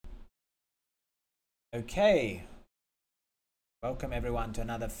Okay, welcome everyone to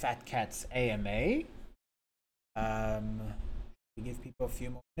another Fat Cats AMA. We give people a few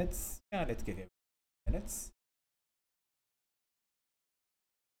more minutes. Yeah, let's give you minutes.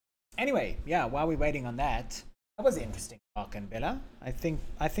 Anyway, yeah, while we're waiting on that, that was interesting, Mark and Bella. I think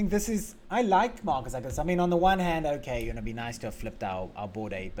this is I like Marcus. I guess I mean on the one hand, okay, be nice to have flipped our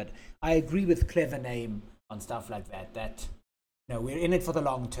board ape, but I agree with clever name on stuff like that. That we're in it for the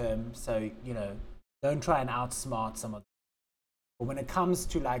long term, so don't try and outsmart some of. But when it comes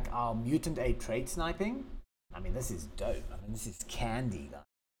to like our mutant ape trade sniping, I mean this is dope. I mean this is candy, guys.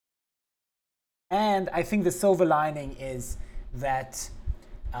 And I think the silver lining is that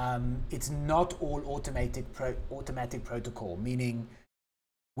it's not all automatic protocol, meaning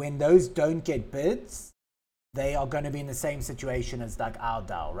when those don't get bids, they are going to be in the same situation as like our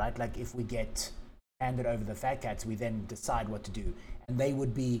DAO, right? Like if we get handed over the Fat Cats, we then decide what to do. And they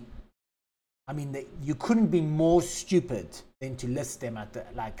would be, I mean, you couldn't be more stupid than to list them at the,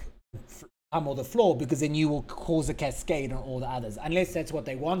 like, or the floor, because then you will cause a cascade on all the others, unless that's what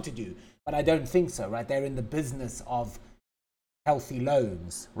they want to do. But I don't think so, right? They're in the business of healthy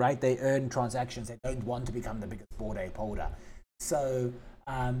loans, right? They earn transactions. They don't want to become the biggest board ape holder. So,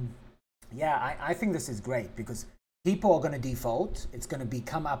 yeah, I think this is great because people are going to default. It's going to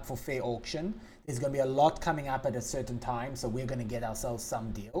come up for fair auction. There's going to be a lot coming up at a certain time. So we're going to get ourselves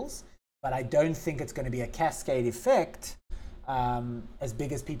some deals. But I don't think it's going to be a cascade effect as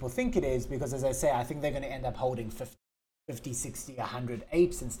big as people think it is, because as I say, I think they're going to end up holding 50, 60, 100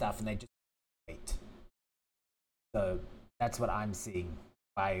 apes and stuff, and they just wait. So that's what I'm seeing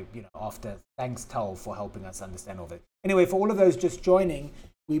by, after thanks Tull for helping us understand all that. Anyway, for all of those just joining,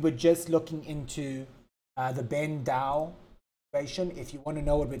 we were just looking into the Ben DAO situation. If you want to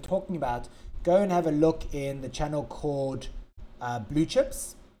know what we're talking about, go and have a look in the channel called Blue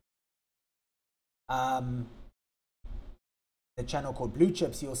Chips. The channel called Blue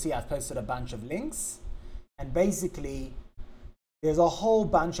Chips, you'll see I've posted a bunch of links, and basically there's a whole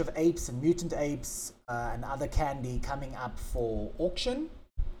bunch of apes and mutant apes and other candy coming up for auction.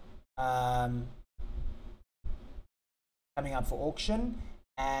 And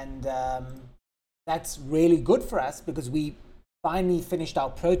that's really good for us because we finally finished our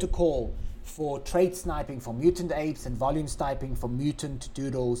protocol for trade sniping for mutant apes and volume sniping for mutant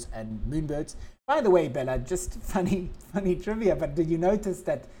doodles and moonbirds. By the way, Bella, just funny trivia, but did you notice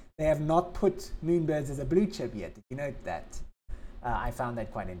that they have not put moonbirds as a blue chip yet? Did you note that? I found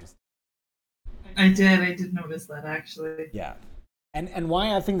that quite interesting. I did notice that actually. Yeah. And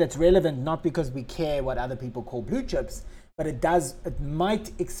why I think that's relevant, not because we care what other people call blue chips, but it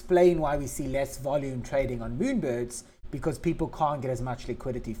might explain why we see less volume trading on moonbirds, because people can't get as much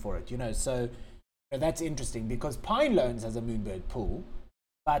liquidity for it, so that's interesting because Pine Loans has a moonbird pool,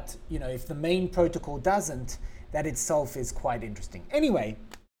 but if the main protocol doesn't, that itself is quite interesting. Anyway,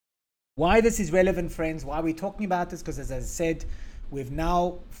 why this is relevant, friends, why we're talking about this, because as I said, we've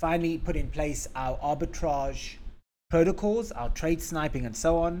now finally put in place our arbitrage protocols, our trade sniping and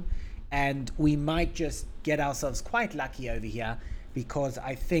so on, and we might just get ourselves quite lucky over here, because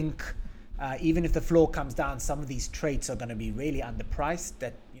I think even if the floor comes down, some of these traits are going to be really underpriced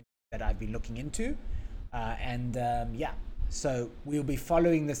that I've been looking into, yeah, so we'll be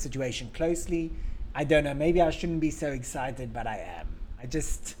following the situation closely. I don't know, maybe I shouldn't be so excited, but I am.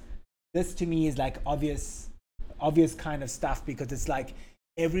 This to me is like obvious kind of stuff, because it's like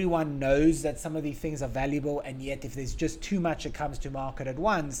everyone knows that some of these things are valuable, and yet if there's just too much that comes to market at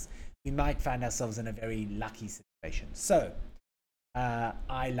once, we might find ourselves in a very lucky situation. So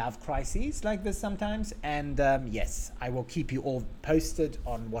I love crises like this sometimes, and yes, I will keep you all posted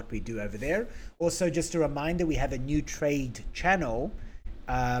on what we do over there. Also, just a reminder, we have a new trade channel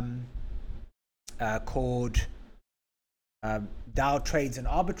called DAO Trades and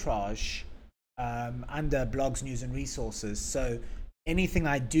Arbitrage under blogs, news and resources. So anything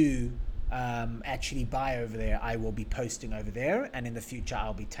I do actually buy over there, I will be posting over there, and in the future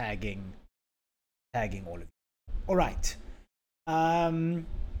I'll be tagging all of you. All right.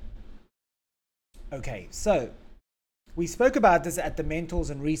 Okay, so we spoke about this at the mentors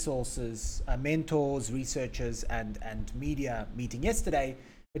and resources, mentors, researchers, and media meeting yesterday.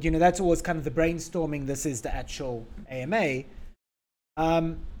 But that's always kind of the brainstorming. This is the actual AMA.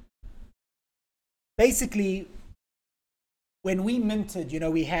 Basically, when we minted,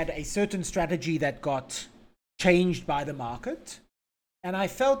 we had a certain strategy that got changed by the market, and I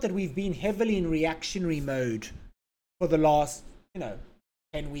felt that we've been heavily in reactionary mode for the last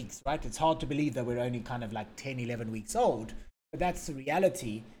 10 weeks, right? It's hard to believe that we're only kind of like 10, 11 weeks old, but that's the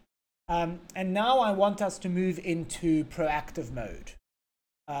reality. And now I want us to move into proactive mode.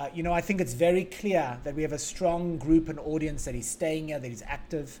 I think it's very clear that we have a strong group and audience that is staying here, that is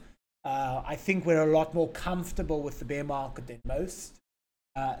active. I think we're a lot more comfortable with the bear market than most.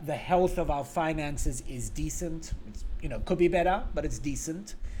 The health of our finances is decent. It's, could be better, but it's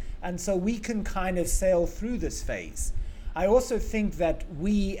decent. And so we can kind of sail through this phase. I also think that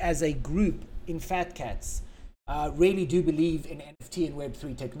we as a group in Fat Cats really do believe in NFT and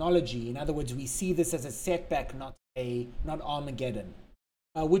Web3 technology. In other words, we see this as a setback, not Armageddon,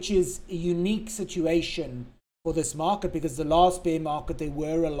 which is a unique situation for this market, because the last bear market, there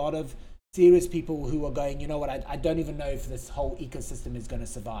were a lot of serious people who are going, you know what, I don't even know if this whole ecosystem is going to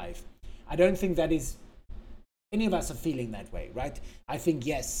survive. I don't think that is, any of us are feeling that way, right? I think,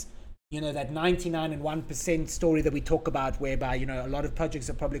 yes, that 99 and 1% story that we talk about, whereby, a lot of projects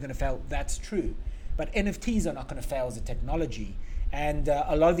are probably going to fail, that's true. But NFTs are not going to fail as a technology. And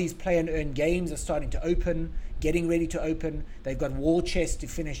a lot of these play and earn games are starting to open, getting ready to open. They've got war chests to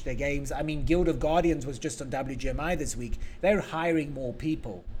finish their games. I mean, Guild of Guardians was just on WGMI this week. They're hiring more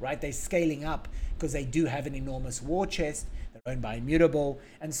people, right? They're scaling up because they do have an enormous war chest. They're owned by Immutable.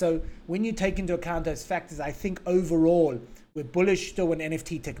 And so when you take into account those factors, I think overall, we're bullish still on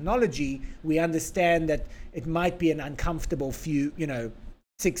NFT technology. We understand that it might be an uncomfortable few,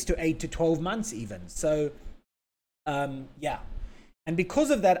 6 to 8 to 12 months even. So, yeah. And because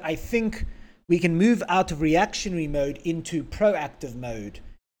of that, I think we can move out of reactionary mode into proactive mode.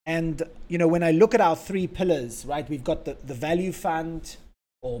 And, when I look at our three pillars, right, we've got the value fund,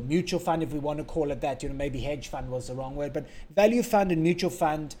 or mutual fund, if we want to call it that, maybe hedge fund was the wrong word, but value fund and mutual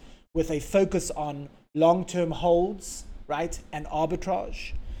fund with a focus on long-term holds, right, and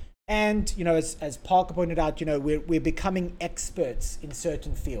arbitrage. And, as Parker pointed out, we're becoming experts in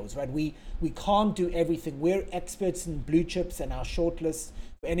certain fields, right? We can't do everything. We're experts in blue chips and our shortlists.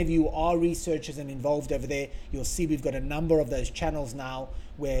 For any of you who are researchers and involved over there, you'll see we've got a number of those channels now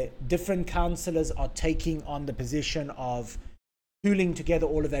where different counselors are taking on the position of pooling together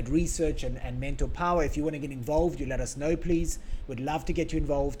all of that research and mental power. If you want to get involved, you let us know, please. We'd love to get you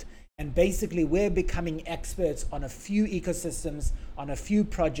involved. And basically, we're becoming experts on a few ecosystems, on a few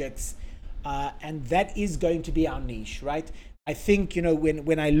projects, and that is going to be our niche, right? I think,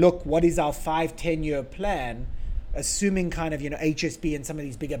 when I look, what is our 5-10 year plan, assuming kind of, HSB and some of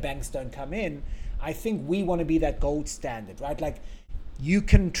these bigger banks don't come in, I think we want to be that gold standard, right? Like, you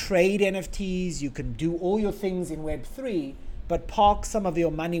can trade NFTs, you can do all your things in Web3, but park some of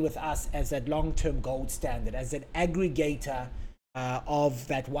your money with us as that long-term gold standard, as an aggregator of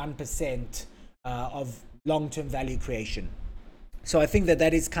that 1% of long-term value creation. So I think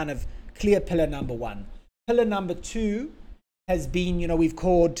that is kind of clear pillar number one. Pillar number two has been, we've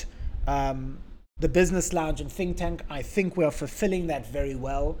called the Business Lounge and Think Tank. I think we're fulfilling that very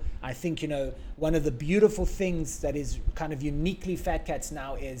well. I think, one of the beautiful things that is kind of uniquely Fat Cats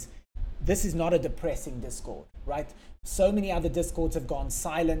now is this is not a depressing Discord, right? So many other Discords have gone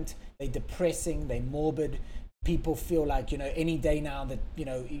silent. They're depressing, they're morbid. People feel like, any day now that,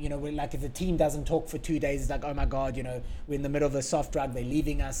 we're like, if the team doesn't talk for 2 days, it's like, oh my God, we're in the middle of a soft drug, they're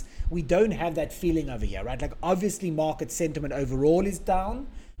leaving us. We don't have that feeling over here, right? Like, obviously market sentiment overall is down,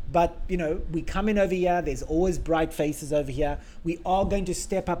 but, we come in over here, there's always bright faces over here. We are going to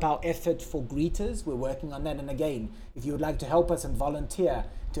step up our effort for greeters. We're working on that. And again, if you would like to help us and volunteer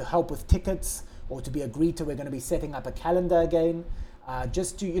to help with tickets or to be a greeter, we're going to be setting up a calendar again,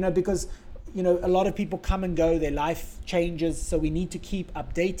 just to, because a lot of people come and go, their life changes, so we need to keep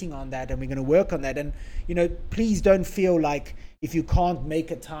updating on that, and we're going to work on that. And please don't feel like if you can't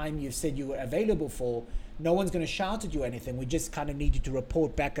make a time you said you were available for, no one's going to shout at you or anything. We just kind of need you to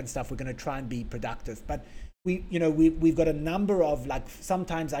report back and stuff. We're going to try and be productive. But we've got a number of, like,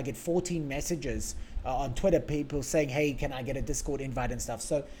 sometimes I get 14 messages on Twitter, people saying, hey, can I get a Discord invite and stuff.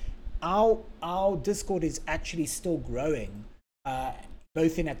 So our Discord is actually still growing,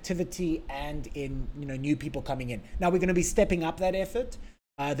 both in activity and in new people coming in. Now we're going to be stepping up that effort.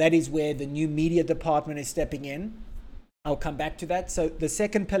 That is where the new media department is stepping in. I'll come back to that. So the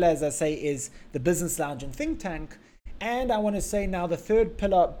second pillar, as I say, is the Business Lounge and Think Tank. And I want to say now the third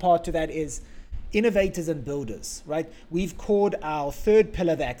pillar part to that is innovators and builders, right? We've called our third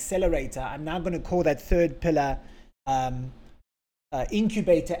pillar the accelerator. I'm now going to call that third pillar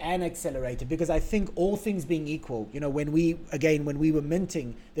incubator and accelerator, because I think all things being equal, when we were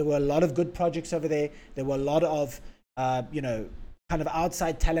minting, there were a lot of good projects over there. There were a lot of, kind of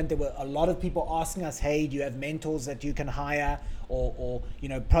outside talent. There were a lot of people asking us, hey, do you have mentors that you can hire, or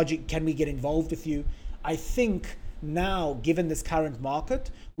project, can we get involved with you? I think now, given this current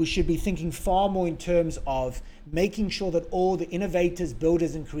market, we should be thinking far more in terms of making sure that all the innovators,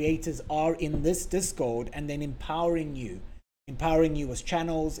 builders, and creators are in this Discord, and then empowering you. empowering you with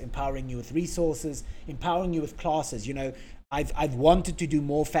channels, empowering you with resources, empowering you with classes. You know, I've wanted to do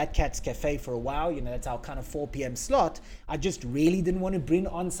more Fat Cats Cafe for a while. You know, that's our kind of 4 p.m. slot. I just really didn't want to bring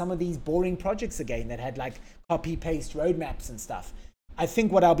on some of these boring projects again that had like copy paste roadmaps and stuff. I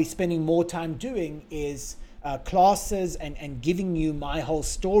think what I'll be spending more time doing is classes and giving you my whole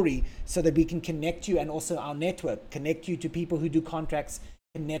story so that we can connect you, and also our network, connect you to people who do contracts,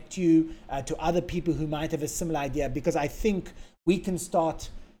 connect you to other people who might have a similar idea, because I think we can start,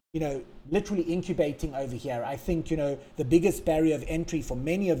 you know, literally incubating over here. I think, you know, the biggest barrier of entry for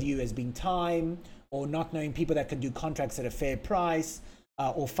many of you has been time, or not knowing people that can do contracts at a fair price,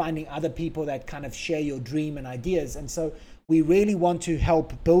 or finding other people that kind of share your dream and ideas. And so we really want to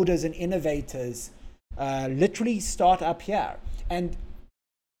help builders and innovators literally start up here. And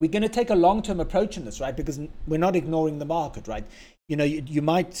we're going to take a long-term approach in this, right? Because we're not ignoring the market, right? You know, you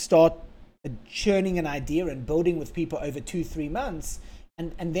might start churning an idea and building with people over 2-3 months,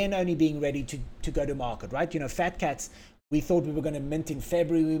 and then only being ready to go to market, right? You know, Fat Cats, we thought we were going to mint in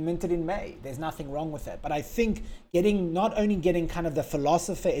February, we minted in May. There's nothing wrong with that. But I think not only getting kind of the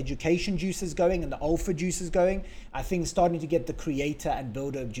philosopher education juices going and the alpha juices going, I think starting to get the creator and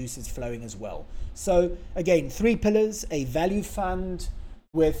builder juices flowing as well. So again, 3 pillars: a value fund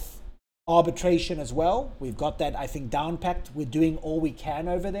with arbitration as well. We've got that, I think, down packed. We're doing all we can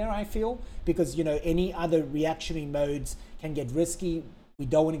over there, I feel, because, you know, any other reactionary modes can get risky. We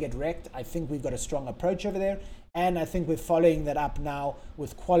don't want to get wrecked. I think we've got a strong approach over there. And I think we're following that up now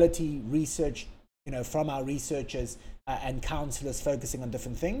with quality research, you know, from our researchers and counselors focusing on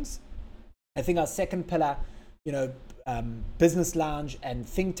different things. I think our second pillar, you know, Business Lounge and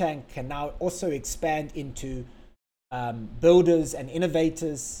Think Tank can now also expand into builders and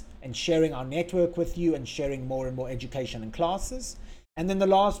innovators, and sharing our network with you and sharing more and more education and classes. And then the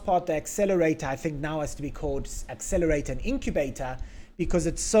last part, the accelerator, I think now has to be called accelerator and incubator, because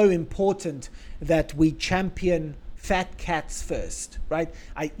it's so important that we champion Fat Cats first, right?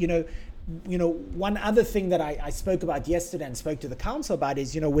 You know, one other thing that I spoke about yesterday and spoke to the council about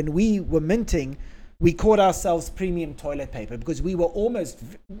is, you know, when we were minting, we called ourselves premium toilet paper because we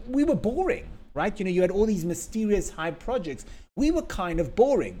were boring, right? You know, you had all these mysterious hype projects. We were kind of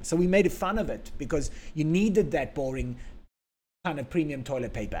boring. So we made fun of it because you needed that boring kind of premium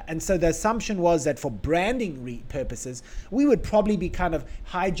toilet paper. And so the assumption was that for branding purposes, we would probably be kind of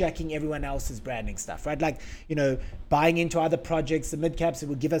hijacking everyone else's branding stuff, right? Like, you know, buying into other projects, the mid-caps, it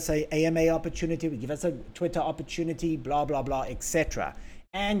would give us a AMA opportunity, would give us a Twitter opportunity, blah, blah, blah, etc.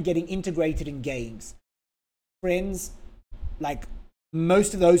 And getting integrated in games. Friends, like,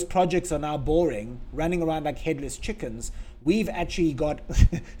 most of those projects are now boring, running around like headless chickens. We've actually got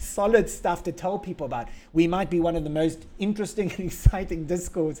solid stuff to tell people about. We might be one of the most interesting and exciting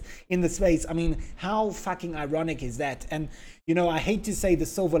discords in the space. I mean, how fucking ironic is that? And, you know, I hate to say the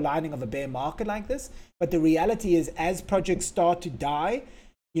silver lining of a bear market like this, but the reality is, as projects start to die,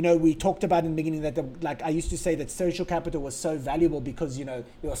 you know, we talked about in the beginning that, like I used to say that social capital was so valuable because, you know,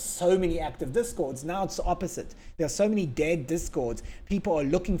 there are so many active discords. Now it's the opposite. There are so many dead discords. People are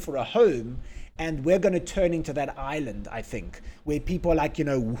looking for a home, and we're going to turn into that island, I think, where people are like, you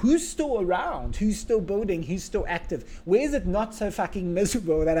know, who's still around? Who's still building? Who's still active? Where is it not so fucking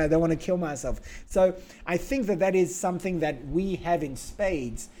miserable that I don't want to kill myself? So I think that is something that we have in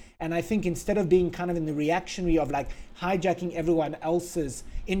spades. And I think instead of being kind of in the reactionary of like hijacking everyone else's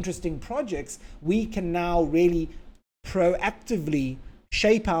interesting projects, we can now really proactively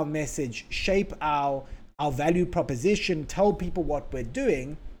shape our message, shape our value proposition, tell people what we're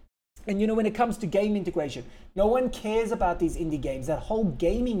doing. And, you know, when it comes to game integration, no one cares about these indie games. That whole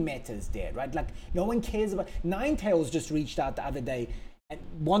gaming meta is dead, right? Like, no one cares about... Ninetales just reached out the other day and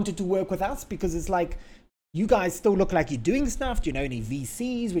wanted to work with us because it's like, you guys still look like you're doing stuff. Do you know any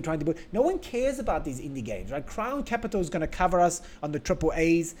VCs? We're trying to build. No one cares about these indie games, right? Crown Capital is going to cover us on the triple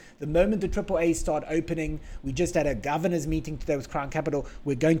A's. The moment the triple A's start opening, we just had a governor's meeting today with Crown Capital.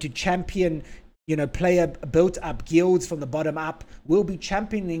 We're going to champion, you know, player built up guilds from the bottom up. We'll be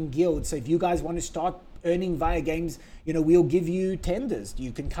championing guilds. So if you guys want to start earning via games, you know, we'll give you tenders.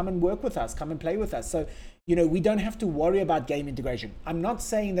 You can come and work with us, come and play with us. So, you know, we don't have to worry about game integration. I'm not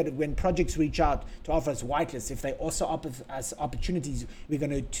saying that when projects reach out to offer us whitelists, if they also offer us opportunities, we're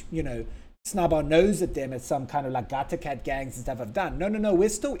going to, you know, snub our nose at them as some kind of like gutter cat gangs and stuff have done. No, we're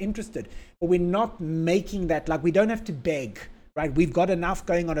still interested, but we're not making that, like, we don't have to beg, right? We've got enough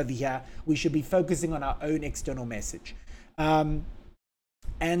going on over here. We should be focusing on our own external message. And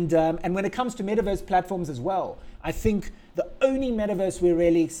when it comes to metaverse platforms as well, I think the only metaverse we're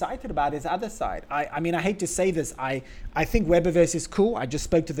really excited about is Otherside. I mean, I hate to say this. I think Webiverse is cool. I just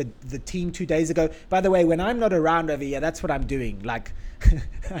spoke to the team 2 days ago. By the way, when I'm not around over here, that's what I'm doing. Like,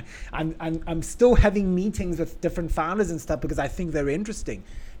 I'm still having meetings with different founders and stuff because I think they're interesting.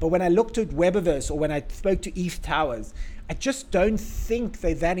 But when I looked at Webiverse or when I spoke to ETH Towers, I just don't think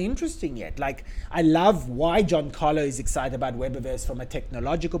they're that interesting yet. Like, I love why John Carlo is excited about Webiverse from a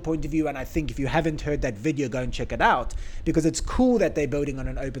technological point of view. And I think if you haven't heard that video, go and check it out, because it's cool that they're building on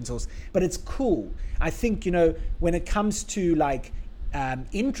an open source, but it's cool. I think, you know, when it comes to like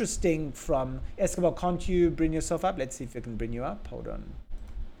interesting from Escobar, can't you bring yourself up? Let's see if I can bring you up. Hold on.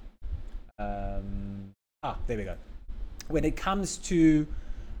 There we go. When it comes to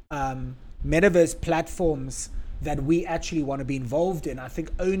metaverse platforms that we actually want to be involved in, I think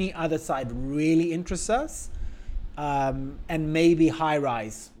only Otherside really interests us, and maybe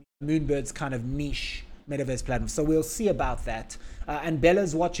Highrise, Moonbird's kind of niche metaverse platform. So we'll see about that. And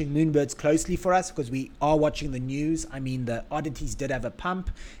Bella's watching Moonbirds closely for us because we are watching the news. I mean, the oddities did have a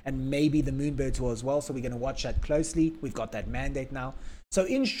pump, and maybe the Moonbirds will as well. So we're going to watch that closely. We've got that mandate now. So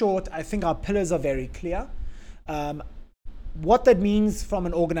in short, I think our pillars are very clear. What that means from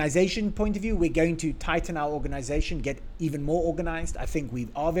an organization point of view, we're going to tighten our organization, get even more organized. I think we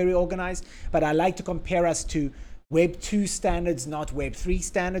are very organized, but I like to compare us to Web 2 standards, not Web 3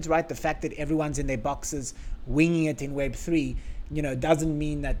 standards, right? The fact that everyone's in their boxes winging it in Web 3, you know, doesn't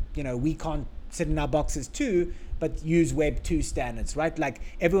mean that, you know, we can't sit in our boxes too, but use Web 2 standards, right? Like,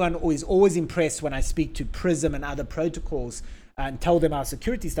 everyone is always impressed when I speak to Prism and other protocols and tell them our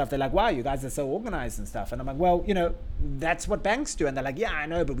security stuff. They're like, wow, you guys are so organized and stuff. And I'm like, well, you know, that's what banks do. And they're like, yeah, I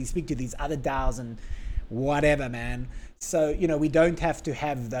know, but we speak to these other DAOs and whatever, man. So, you know, we don't have to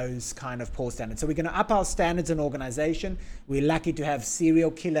have those kind of poor standards. So we're going to up our standards in organization. We're lucky to have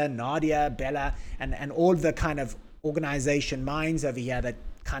Serial Killer, Nadia, Bella, and all the kind of organization minds over here that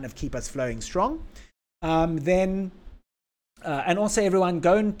kind of keep us flowing strong. And also, everyone,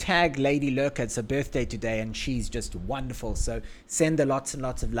 go and tag Lady Lurker. It's her birthday today, and she's just wonderful. So send her lots and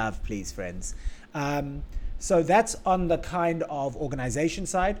lots of love, please, friends. So that's on the kind of organization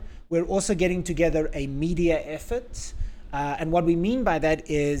side. We're also getting together a media effort. And what we mean by that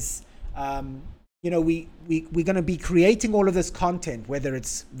is, you know, we're going to be creating all of this content, whether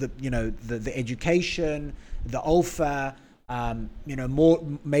it's the education, the alpha, you know, more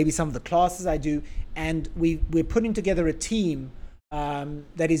maybe some of the classes I do, and we're putting together a team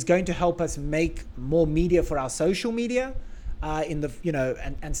that is going to help us make more media for our social media, in the, you know,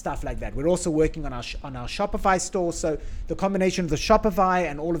 and stuff like that. We're also working on our Shopify store. So the combination of the Shopify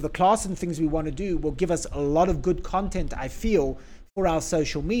and all of the class and things we want to do will give us a lot of good content, I feel, for our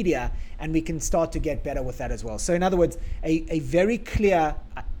social media, and we can start to get better with that as well. So in other words, a very clear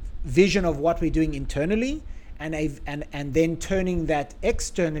vision of what we're doing internally, and then turning that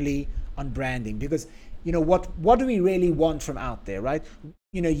externally on branding. Because, you know, what do we really want from out there, right?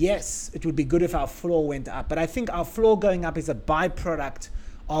 You know, yes, it would be good if our floor went up, but I think our floor going up is a byproduct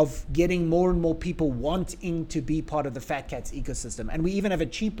of getting more and more people wanting to be part of the Fat Cats ecosystem. And we even have a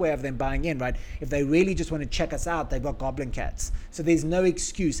cheap way of them buying in, right? If they really just want to check us out, they've got Goblin Cats. So there's no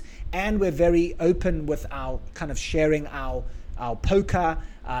excuse. And we're very open with our kind of sharing our poker,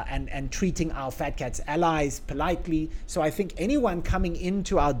 and treating our Fat Cats allies politely. So I think anyone coming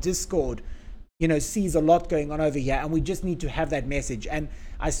into our Discord, you know, sees a lot going on over here, and we just need to have that message. And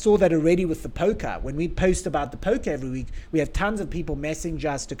I saw that already with the poker. When we post about the poker every week, we have tons of people messaging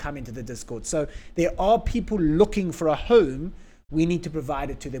us to come into the Discord. So there are people looking for a home. We need to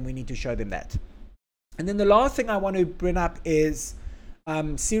provide it to them. We need to show them that. And then the last thing I want to bring up is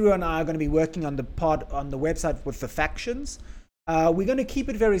Ciro and I are going to be working on the website with the factions. We're going to keep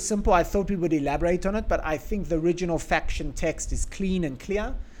it very simple. I thought we would elaborate on it, but I think the original faction text is clean and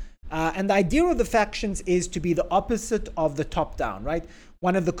clear. And the idea of the factions is to be the opposite of the top-down, right?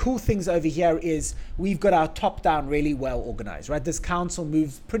 One of the cool things over here is we've got our top-down really well organized, right? This council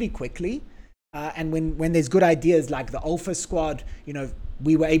moves pretty quickly. And when there's good ideas like the Alpha Squad, you know,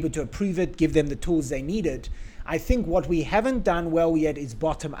 we were able to approve it, give them the tools they needed. I think what we haven't done well yet is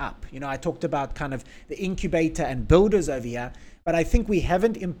bottom up. You know, I talked about kind of the incubator and builders over here, but I think we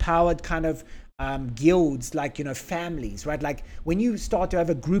haven't empowered kind of guilds, like, you know, families, right? Like when you start to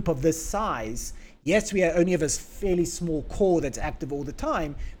have a group of this size, yes, we only have a fairly small core that's active all the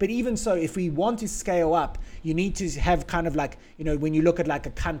time, but even so, if we want to scale up, you need to have kind of like, you know, when you look at like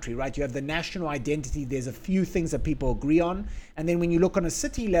a country, right? You have the national identity, there's a few things that people agree on. And then when you look on a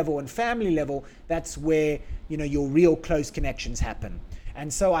city level and family level, that's where, you know, your real close connections happen.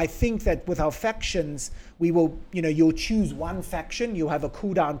 And so I think that with our factions, we will, you'll choose one faction. You'll have a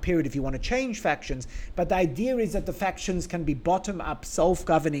cooldown period if you want to change factions. But the idea is that the factions can be bottom-up,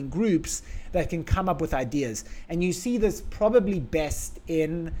 self-governing groups that can come up with ideas. And you see this probably best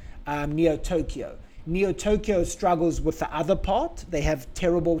in Neo Tokyo. Neo Tokyo struggles with the other part. They have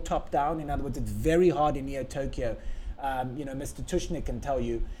terrible top-down. In other words, it's very hard in Neo Tokyo. Mr. Tushnik can tell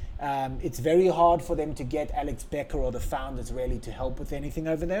you, it's very hard for them to get Alex Becker or the founders really to help with anything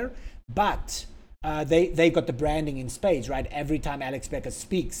over there. But they've got the branding in spades, right? Every time Alex Becker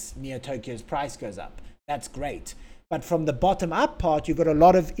speaks, Neo Tokyo's price goes up. That's great. But from the bottom up part, you've got a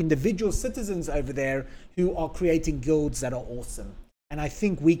lot of individual citizens over there who are creating guilds that are awesome. And I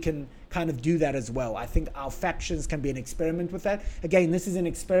think we can kind of do that as well. I think our factions can be an experiment with that. Again, this is an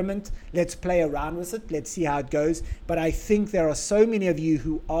experiment. Let's play around with it. Let's see how it goes. But I think there are so many of you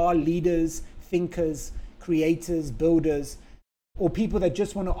who are leaders, thinkers, creators, builders, or people that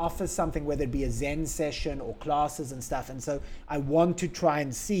just want to offer something, whether it be a Zen session or classes and stuff. And so I want to try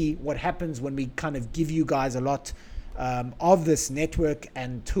and see what happens when we kind of give you guys a lot of this network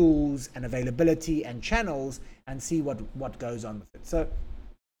and tools and availability and channels, and see what goes on with it. So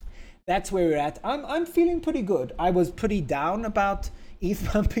that's where we're at. I'm feeling pretty good. I was pretty down about ETH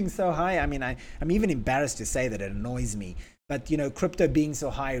pumping so high. I mean, I'm even embarrassed to say that. It annoys me. But crypto being so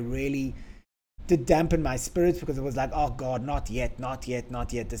high really did dampen my spirits, because it was like, oh God, not yet.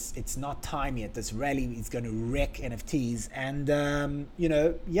 It's not time yet. This rally is going to wreck NFTs. And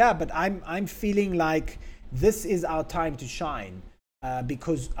but I'm feeling like this is our time to shine.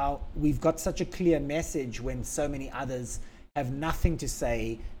 Because we've got such a clear message when so many others have nothing to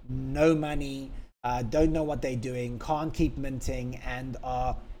say, no money, don't know what they're doing, can't keep minting, and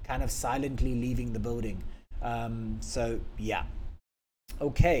are kind of silently leaving the building. So yeah.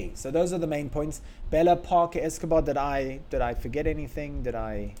 Okay, so those are the main points. Bella, Parker, Escobar, did I forget anything?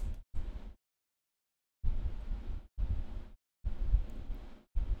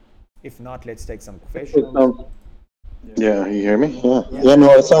 If not, let's take some questions. Yeah, you hear me? Yeah.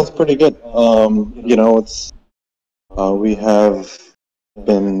 No, it sounds pretty good. It's we have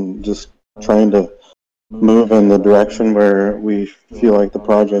been just trying to move in the direction where we feel like the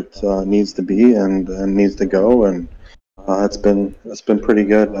project needs to be and needs to go, and it's been pretty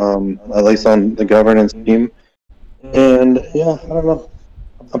good, at least on the governance team. And yeah, I don't know,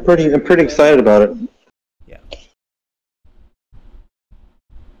 I'm pretty excited about it. Yeah.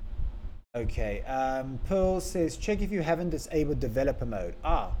 Okay, Pearl says, check if you haven't disabled developer mode.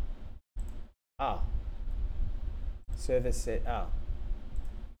 Service set,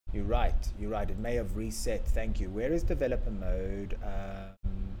 You're right. It may have reset. Thank you. Where is developer mode?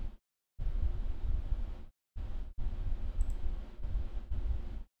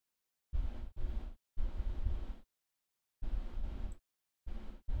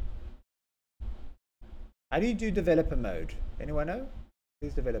 How do you do developer mode? Anyone know?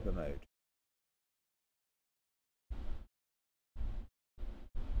 Who's developer mode?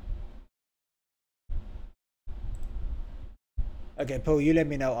 Okay, Paul, you let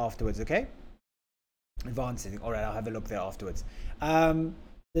me know afterwards, okay? Advancing. All right, I'll have a look there afterwards. The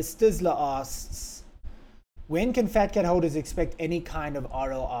Stizzler asks, when can Fat Cat holders expect any kind of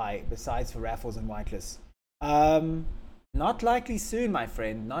ROI besides for raffles and whitelists? Not likely soon, my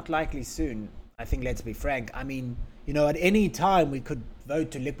friend. Not likely soon. I think, let's be frank. I mean, at any time we could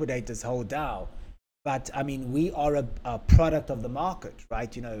vote to liquidate this whole DAO. But I mean, we are a product of the market,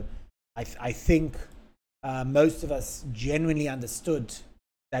 right? I think most of us genuinely understood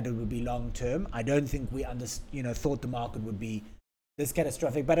that it would be long term. I don't think we thought the market would be this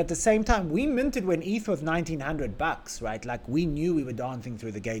catastrophic. But at the same time, we minted when ETH was $1,900, right? Like, we knew we were dancing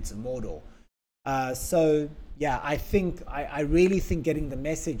through the gates of Mordor. So yeah, I really think getting the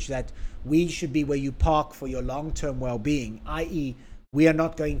message that we should be where you park for your long-term well-being, i.e. we are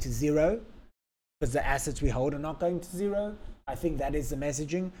not going to zero because the assets we hold are not going to zero. I think that is the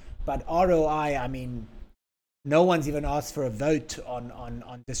messaging. But ROI, I mean, no one's even asked for a vote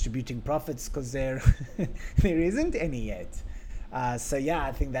on distributing profits because there isn't any yet. So yeah,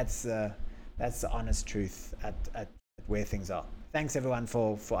 I think that's the honest truth at where things are. Thanks everyone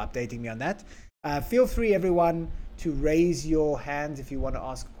for updating me on that. Feel free, everyone, to raise your hands if you want to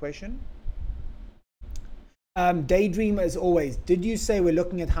ask a question. Daydream, as always, did you say we're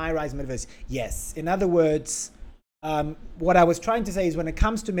looking at high-rise metaverse? Yes. In other words, what I was trying to say is when it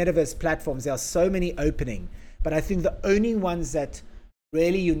comes to metaverse platforms, there are so many opening, but I think the only ones that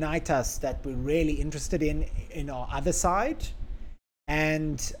really unite us, that we're really interested in our other side,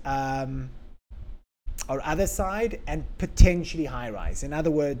 and potentially high-rise. In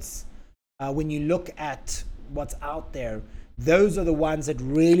other words, when you look at what's out there, those are the ones that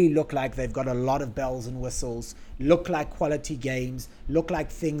really look like they've got a lot of bells and whistles, look like quality games, look like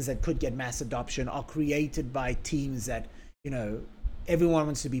things that could get mass adoption, are created by teams that, you know, everyone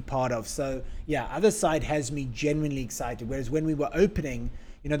wants to be part of. So yeah, other side has me genuinely excited. Whereas when we were opening,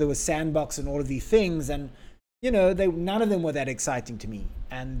 you know, there was Sandbox and all of these things, and you know, none of them were that exciting to me.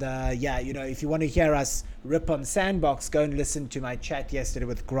 And yeah, you know, if you want to hear us rip on Sandbox, go and listen to my chat yesterday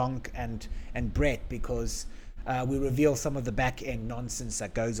with Gronk and Brett, because we reveal some of the back end nonsense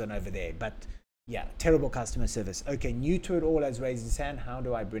that goes on over there. But yeah, terrible customer service. Okay, new to it all has raised his hand. How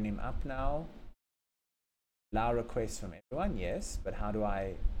do I bring him up now? Allow requests from everyone, yes, but how do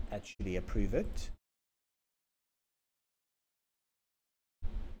I actually approve it?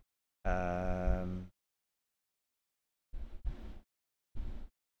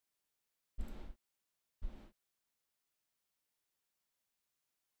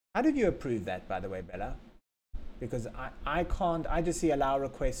 How did you approve that, by the way, Bella? Because I can't, I just see allow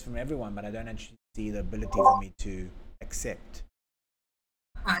requests from everyone, but I don't actually see the ability for me to accept.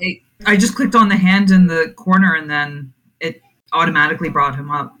 I just clicked on the hand in the corner and then it automatically brought him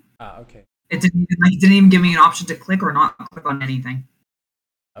up. Ah, okay. It didn't even give me an option to click or not click on anything.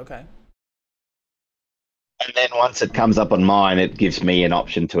 Okay. And then once it comes up on mine, it gives me an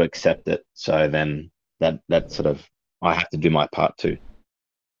option to accept it. So then that sort of, I have to do my part too.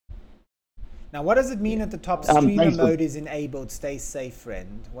 Now, what does it mean at the top? Streamer mode is enabled. Stay safe,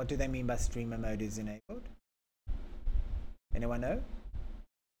 friend. What do they mean by streamer mode is enabled? Anyone know?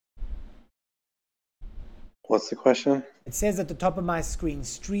 What's the question? It says at the top of my screen,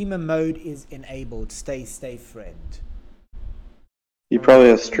 streamer mode is enabled. Stay safe, friend. You probably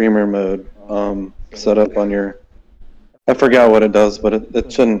have streamer mode set up on your. I forgot what it does, but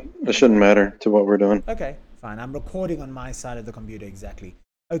it shouldn't matter to what we're doing. Okay, fine. I'm recording on my side of the computer exactly.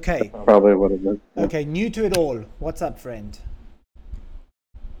 Okay. Probably what it is. Okay, new to it all. What's up, friend?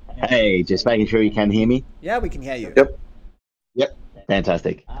 Hey, just making sure you can hear me. Yeah, we can hear you. Yep.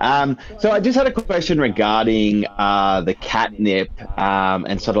 Fantastic. So I just had a question regarding the catnip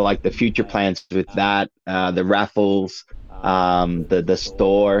and sort of like the future plans with that, the raffles, the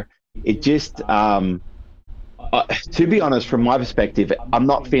store. It just, to be honest, from my perspective, I'm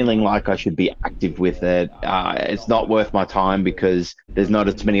not feeling like I should be active with it. It's not worth my time because there's not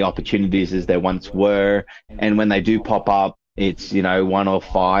as many opportunities as there once were. And when they do pop up, it's, you know, 1 or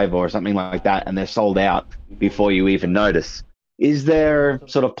 5 or something like that, and they're sold out before you even notice. Is there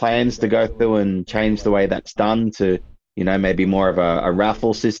sort of plans to go through and change the way that's done to, you know, maybe more of a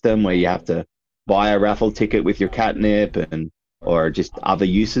raffle system where you have to buy a raffle ticket with your catnip or just other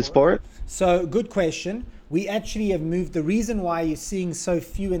uses for it? So, good question. We actually have moved. The reason why you're seeing so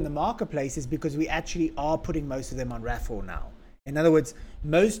few in the marketplace is because we actually are putting most of them on raffle now. In other words,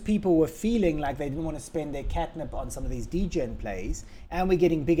 most people were feeling like they didn't want to spend their catnip on some of these degen plays, and we're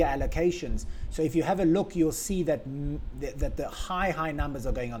getting bigger allocations. So if you have a look, you'll see that the high numbers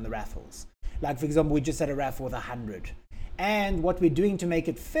are going on the raffles. Like, for example, we just had a raffle with 100. And what we're doing to make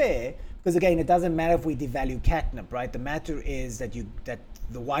it fair, because again, it doesn't matter if we devalue catnip, right? The matter is that the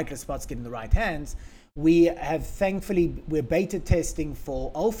whitelist spots get in the right hands. We have, thankfully, we're beta testing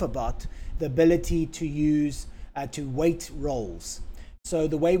for AlphaBot the ability to use to weight rolls. So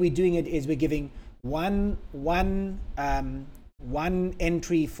the way we're doing it is we're giving one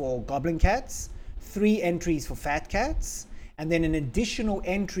entry for goblin cats, 3 entries for fat cats, and then an additional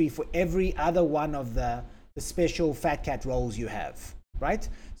entry for every other one of the special fat cat rolls you have, right?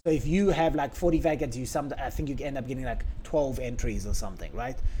 So if you have like 40 fat cats, I think you end up getting like 12 entries or something,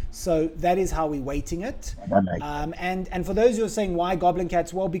 right? So that is how we're weighting it. And for those who are saying why goblin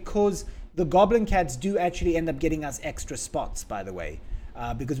cats, well, because the goblin cats do actually end up getting us extra spots, by the way.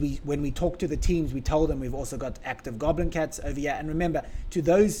 Because when we talk to the teams, we told them we've also got active goblin cats over here. And remember, to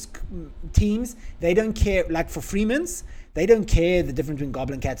those teams, they don't care, like for Freemans, they don't care the difference between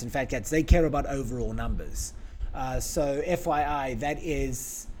goblin cats and fat cats. They care about overall numbers. So FYI, that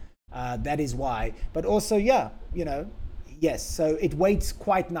is why. But also, yeah, you know, yes. So it weights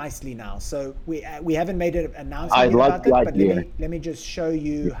quite nicely now. So we haven't made an announcement about it, but let me just show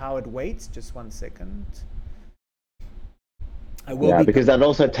you how it weights. Just 1 second. Because that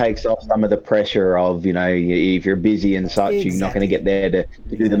also takes off some of the pressure of, you know, if you're busy and such, you're not going to get there to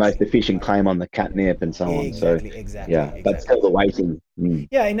do the most efficient claim on the catnip and so on. Exactly. But still the waiting.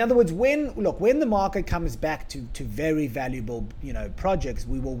 Yeah, in other words, when the market comes back to very valuable, you know, projects,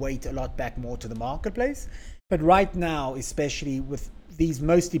 we will weight a lot back more to the marketplace. But right now, especially with these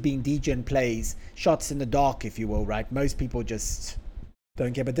mostly being degen plays, shots in the dark, if you will, right? Most people just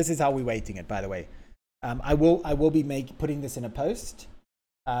don't care. But this is how we're weighting it, by the way. I will be putting this in a post.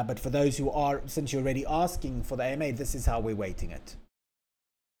 But for those who are, since you're already asking for the AMA, this is how we're weighting it.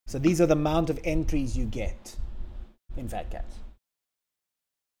 So these are the amount of entries you get in Fat Cats.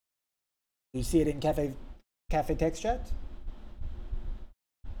 Do you see it in Cafe Text Chat?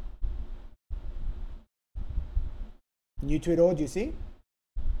 New to it all, do you see?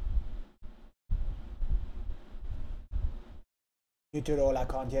 New to it all, I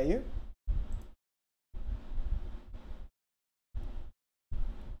can't hear you.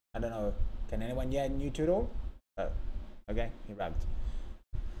 I don't know. Can anyone hear new to it all? Oh, okay, he rugged.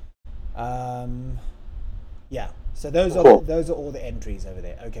 Yeah. So those are Cool. those are all the entries over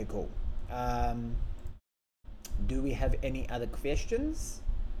there. Okay, cool. Do we have any other questions?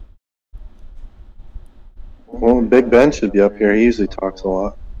 Well, Big Ben should be up here. He usually talks a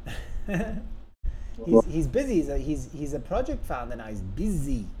lot. He's busy. He's a project founder now. He's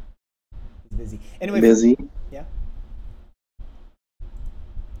busy. He's busy. Anyway, Busy. yeah.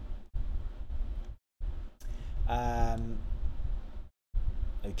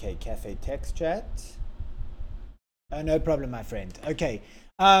 Okay, Cafe Text Chat. Oh, no problem, my friend. Okay.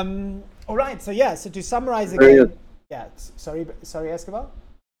 All right. So yeah. So to summarize There he again. is. Yeah. Sorry, Escobar.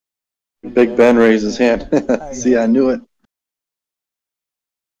 Big Ben raised his hand. See, I knew it.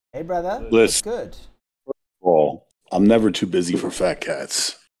 Hey, brother. Listen. Good. Well, I'm never too busy for Fat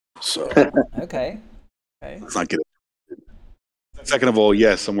Cats, so Okay. Okay. let's not get it. Second of all,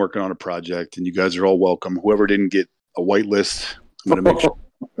 yes, I'm working on a project, and you guys are all welcome. Whoever didn't get a whitelist, I'm going to make sure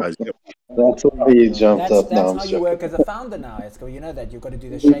you guys get. That's why you jumped That's up. No, I'm how you joking. work as a founder now, Esco. You know that you've got to do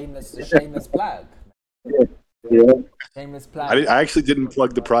the shameless plug. Yeah. Shameless plug. I actually didn't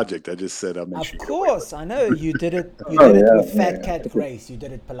plug the project. I just said I'll make Of sure. course, I know you did it. You Oh, did it yeah, with Fat yeah. Cat Grace. You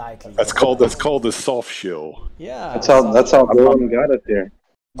did it politely. That's called the soft show. Yeah. That's how Dylan got us here.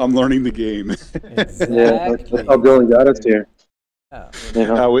 I'm learning the game. Exactly. Yeah, that's how Dylan got us here. Yeah. You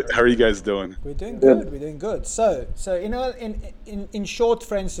know? How are you guys doing? We're doing good. We're doing good. So you know, in short,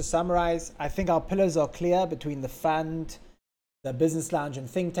 friends, to summarize, I think our pillars are clear between the fund, the business lounge, and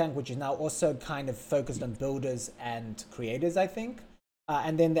think tank, which is now also kind of focused on builders and creators, I think,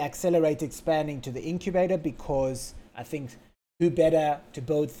 and then the accelerate expanding to the incubator, because I think who better to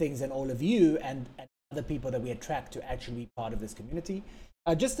build things than all of you and other people that we attract to actually be part of this community.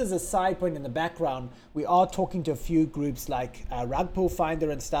 Just as a side point in the background, we are talking to a few groups like Rug Pull Finder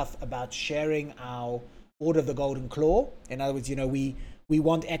and stuff about sharing our Order of the Golden Claw. In other words, you know, we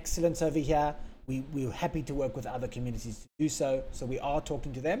want excellence over here. We're happy to work with other communities to do so. So we are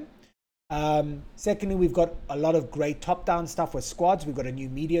talking to them. Secondly, we've got a lot of great top-down stuff with squads. We've got a new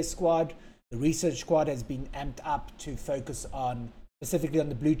media squad. The research squad has been amped up to focus on specifically on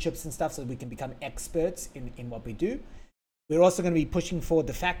the blue chips and stuff so that we can become experts in what we do. We're also going to be pushing forward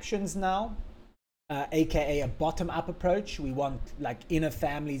the factions now, aka a bottom-up approach. We want like inner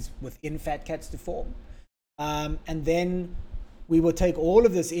families within Fat Cats to form. And then we will take all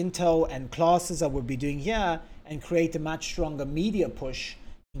of this intel and classes that we'll be doing here and create a much stronger media push,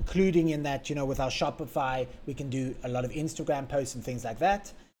 including in that, you know, with our Shopify, we can do a lot of Instagram posts and things like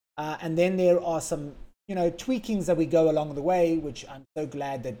that. And then there are some, you know, tweakings that we go along the way, which I'm so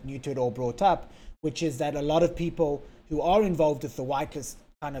glad that New to It All brought up, which is that a lot of people who are involved with the whitelist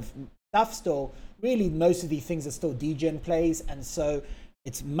kind of stuff still, really most of these things are still degen plays. And so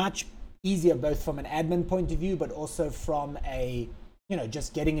it's much easier both from an admin point of view, but also from a, you know,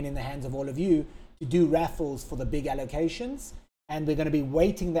 just getting it in the hands of all of you to do raffles for the big allocations. And we're going to be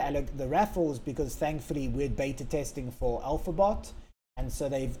waiting the raffles because thankfully we're beta testing for AlphaBot. And so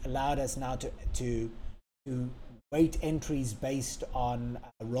they've allowed us now to weight entries based on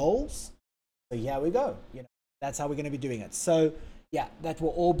roles. So here we go. You know, that's how we're going to be doing it. So yeah, that will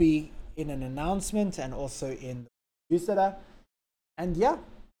all be in an announcement and also in the newsletter. And yeah,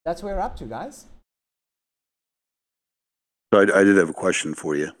 that's where we're up to, guys. So I did have a question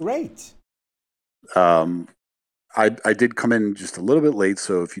for you. Great. I did come in just a little bit late,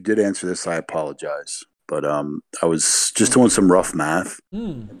 so if you did answer this, I apologize. But I was just doing some rough math,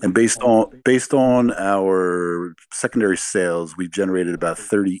 and based on our secondary sales, we generated about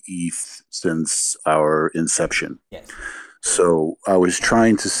 30 ETH since our inception. Yes. So I was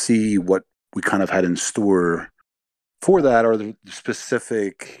trying to see what we kind of had in store for that. Are there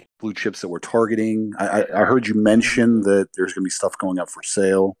specific blue chips that we're targeting? I heard you mention that there's going to be stuff going up for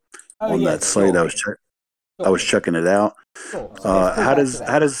sale on that site. Sure. I was checking it out. Sure. So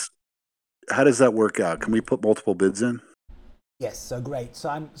How does that work out? Can we put multiple bids in? Yes, so great. So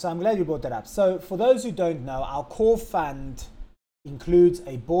I'm glad you brought that up. So for those who don't know, our core fund includes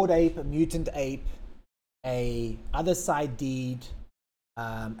a Bored Ape, a Mutant Ape, a Other Side Deed,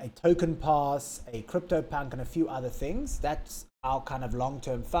 a token pass, a CryptoPunk, and a few other things. That's our kind of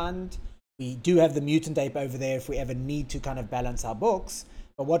long-term fund. We do have the Mutant Ape over there if we ever need to kind of balance our books.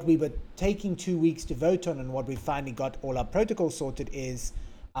 But what we were taking 2 weeks to vote on, and what we finally got all our protocols sorted, is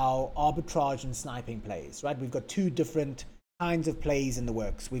our arbitrage and sniping plays, right? We've got two different kinds of plays in the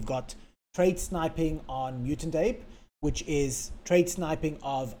works. We've got trade sniping on Mutant Ape, which is trade sniping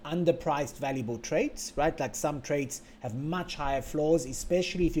of underpriced valuable traits, right? Like some traits have much higher floors,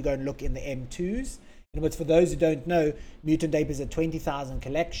 especially if you go and look in the M2s. In other words, for those who don't know, Mutant Ape is a 20,000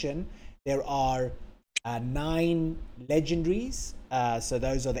 collection. There are 9 legendaries. So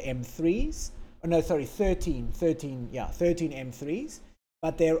those are the M3s. Oh, no, sorry, 13 M3s.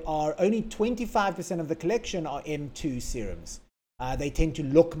 But there are only 25% of the collection are M2 serums. They tend to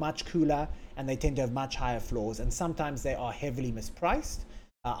look much cooler and they tend to have much higher floors, and sometimes they are heavily mispriced.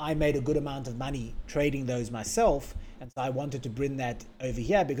 I made a good amount of money trading those myself, and so I wanted to bring that over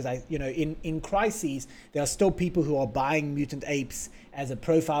here because in crises, there are still people who are buying Mutant Apes as a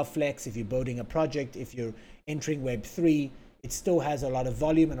profile flex. If you're building a project, if you're entering Web3, it still has a lot of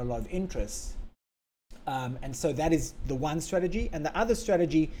volume and a lot of interest. And so that is the one strategy. And the other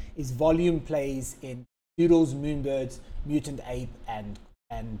strategy is volume plays in Doodles, Moonbirds, Mutant Ape, and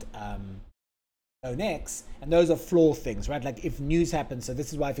Onex. And those are floor things, right? Like if news happens. So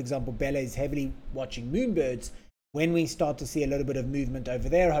this is why, for example, Bella is heavily watching Moonbirds. When we start to see a little bit of movement over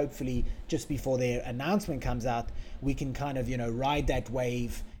there, hopefully just before their announcement comes out, we can kind of, ride that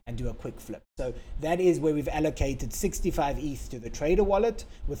wave and do a quick flip. So that is where we've allocated 65 ETH to the trader wallet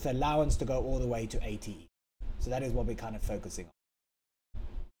with the allowance to go all the way to 80 ETH. So that is what we're kind of focusing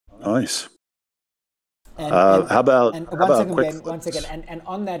on. Nice. One quick second. And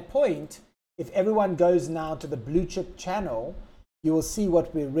on that point, if everyone goes now to the Blue Chip channel, you will see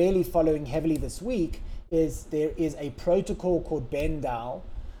what we're really following heavily this week is there is a protocol called BendDAO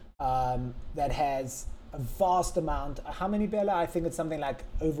that has a vast amount. How many, Bella? I think it's something like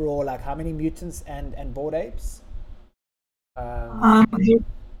overall, like how many mutants and Bored Apes?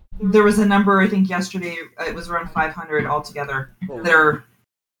 There was a number, I think yesterday, it was around 500 altogether. Cool.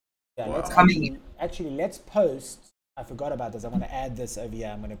 That are coming. Actually, let's post. I forgot about this. I'm going to add this over here.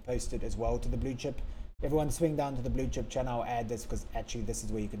 I'm going to post it as well to the Blue Chip. Everyone swing down to the Blue Chip channel. I'll add this because actually this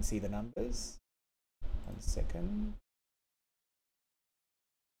is where you can see the numbers. 1 second.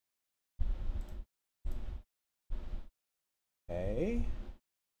 Okay.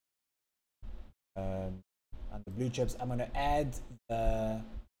 On the Blue Chips, I'm going to add the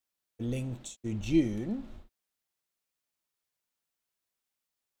link to June.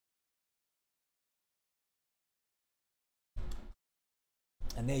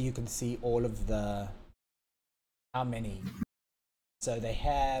 And there you can see all of the, how many. So they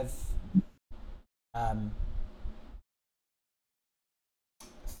have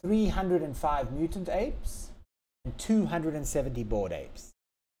 305 Mutant Apes and 270 Bored Apes.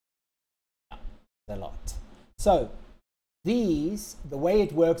 That's a lot. So these, the way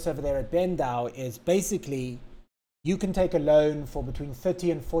it works over there at BendDAO is basically you can take a loan for between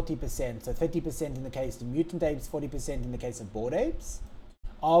 30 and 40%. So 30% in the case of Mutant Apes, 40% in the case of Bored Apes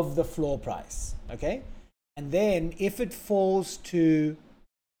of the floor price, okay? And then if it falls to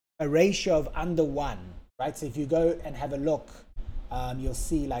a ratio of under 1, right? So if you go and have a look, you'll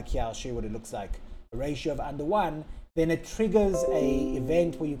see, like here, I'll show you what it looks like. A ratio of under 1, then it triggers a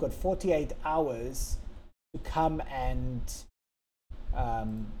event where you've got 48 hours to come and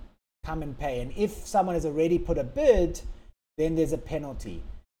pay. And if someone has already put a bid, then there's a penalty.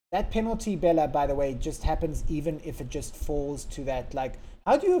 That penalty, Bella, by the way, just happens even if it just falls to that, like,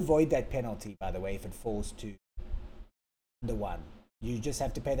 how do you avoid that penalty, by the way, if it falls to under 1? You just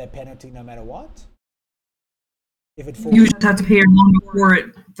have to pay that penalty no matter what? If it falls, you just have to pay your loan before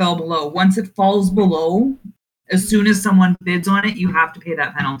it fell below. Once it falls below, as soon as someone bids on it, you have to pay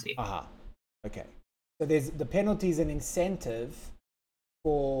that penalty. Aha. Okay. So there's the penalty is an incentive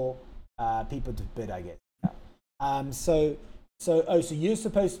for people to bid, I guess. So you're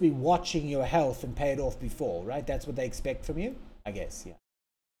supposed to be watching your health and pay it off before, right? That's what they expect from you, I guess. Yeah.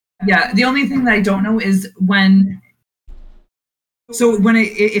 Yeah. The only thing that I don't know is when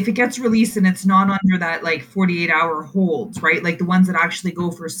if it gets released and it's not under that like 48-hour hold, right? Like the ones that actually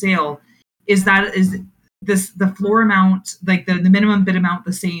go for sale, is the floor amount, like the minimum bid amount,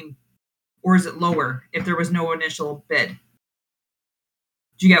 the same, or is it lower if there was no initial bid?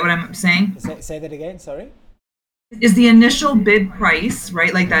 Do you get what I'm saying? Say that again. Sorry. Is the initial bid price,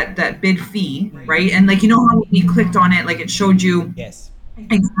 right? Like that bid fee, right? And like, you know how when you clicked on it, like it showed you yes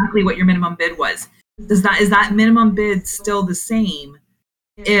exactly what your minimum bid was. Is that minimum bid still the same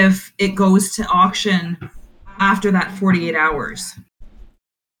if it goes to auction after that 48 hours?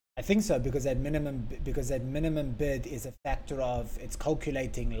 I think so, because that minimum bid is a factor of, it's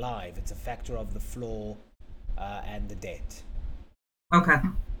calculating live. It's a factor of the floor and the debt. Okay.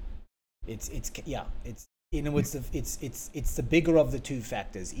 It's in other words, it's the bigger of the two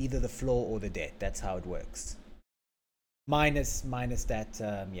factors, either the floor or the debt. That's how it works. Minus that,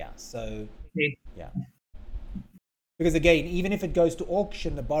 So yeah. Because again, even if it goes to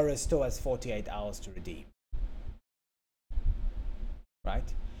auction, the borrower still has 48 hours to redeem. Right?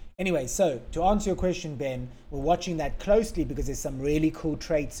 Anyway, so to answer your question, Ben, we're watching that closely because there's some really cool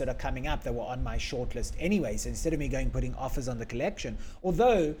traits that are coming up that were on my shortlist anyway. So instead of me putting offers on the collection,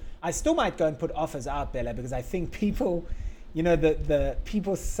 although I still might go and put offers out, Bella, because I think people, the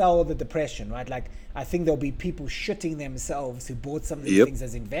people sell the depression, right? Like, I think there'll be people shitting themselves who bought some of these things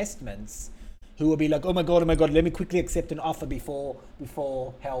as investments, who will be like, oh my God, let me quickly accept an offer before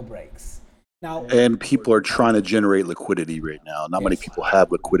hell breaks. Now, and people are trying to generate liquidity right now. Not many people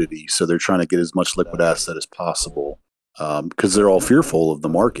have liquidity, so they're trying to get as much liquid asset as possible because they're all fearful of the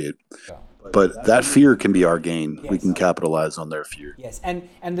market. But that fear can be our gain. We can capitalize on their fear. Yes, and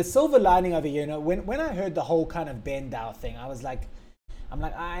the silver lining of it, when I heard the whole kind of Ben Dow thing, I was like,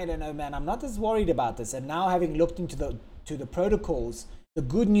 I don't know, man. I'm not as worried about this. And now, having looked into the protocols, the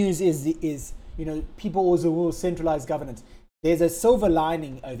good news is people always will centralized governance. There's a silver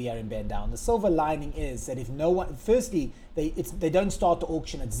lining over here in Ben Dow. The silver lining is that if no one, firstly, they don't start the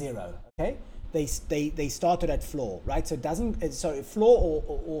auction at zero. Okay, they started at floor, right? So it doesn't, so floor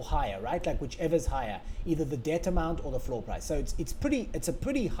or higher, right? Like whichever's higher, either the debt amount or the floor price. So it's a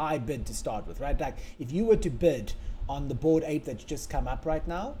pretty high bid to start with, right? Like if you were to bid on the Bored Ape that's just come up right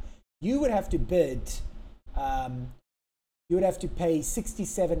now, you would have to bid. You would have to pay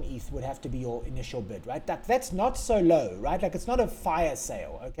 67 ETH would have to be your initial bid, right? That's not so low, right? Like it's not a fire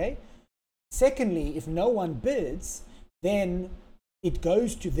sale, okay? Secondly, if no one bids, then it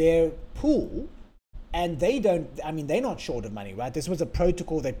goes to their pool and they're not short of money, right? This was a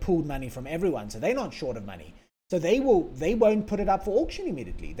protocol that pooled money from everyone, so they're not short of money. So they won't put it up for auction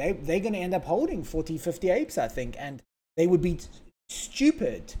immediately. They're going to end up holding 40, 50 apes, I think, and they would be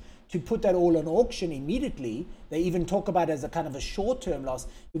stupid to put that all on auction immediately. They even talk about it as a kind of a short-term loss,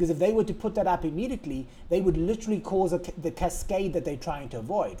 because if they were to put that up immediately, they would literally cause the cascade that they're trying to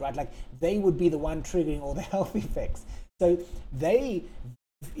avoid, right? Like they would be the one triggering all the health effects. So I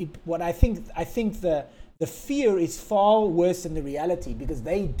think the fear is far worse than the reality, because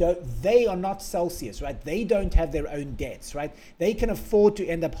they are not Celsius, right? They don't have their own debts, right? They can afford to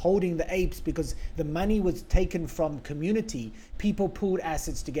end up holding the apes because the money was taken from community. People pooled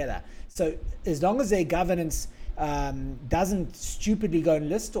assets together. So as long as their governance doesn't stupidly go and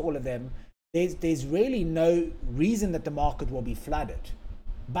list all of them, there's really no reason that the market will be flooded.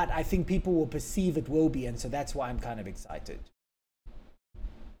 But I think people will perceive it will be, and so that's why I'm kind of excited.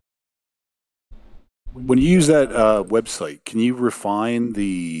 When you use that website, can you refine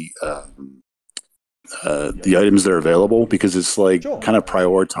the items that are available? Because it's like kind of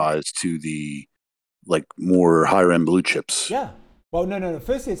prioritized to the more higher end blue chips. Yeah. Well, no.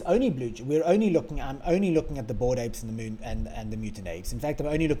 Firstly, it's only blue chip. I'm only looking at the Bored Apes and the moon and the mutant apes. In fact, I'm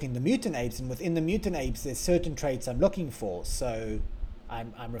only looking at the mutant apes, and within the mutant apes, there's certain traits I'm looking for. So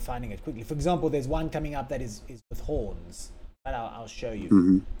I'm refining it quickly. For example, there's one coming up that is with horns. But I'll show you.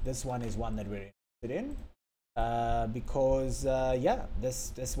 Mm-hmm. This one is one that we're in because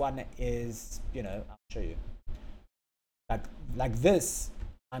this one is, I'll show you, like this.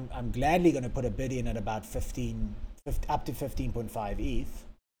 I'm gladly going to put a bid in at about 15 up to 15.5 ETH.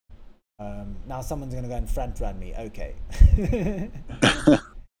 Now someone's going to go and front run me, okay.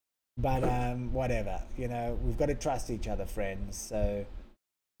 But whatever, we've got to trust each other, friends. So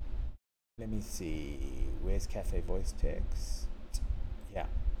let me see, where's Cafe Voice Text? Yeah,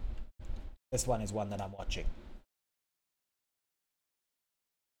 this one is one that I'm watching.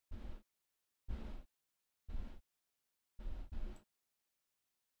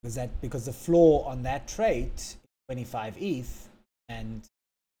 Because the floor on that trait is 25 ETH, and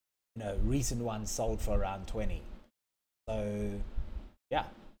recent ones sold for around 20. So yeah,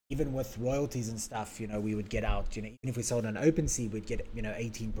 even with royalties and stuff, we would get out, even if we sold on OpenSea, we'd get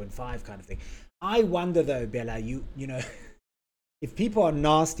 18.5 kind of thing. I wonder though, Bella, if people are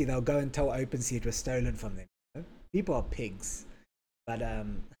nasty, they'll go and tell OpenSea it was stolen from them. People are pigs. But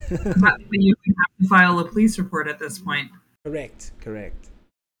but you can have to file a police report at this point. Correct.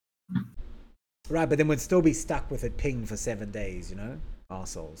 Right, but then we'd still be stuck with it pinged for 7 days,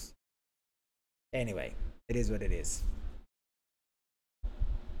 arseholes. Anyway, it is what it is.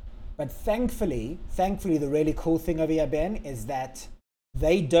 But thankfully, the really cool thing over here, Ben, is that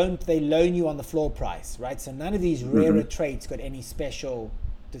they loan you on the floor price, right? So none of these rarer traits got any special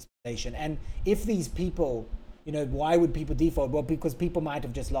dispensation. And if these people, you know, why would people default? Well, because people might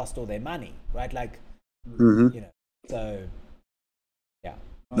have just lost all their money, right? Like, you know, so yeah.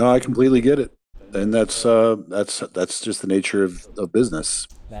 No, I completely get it, and that's just the nature of business.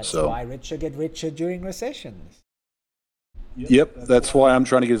 That's why richer get richer during recessions. Yep, that's why I'm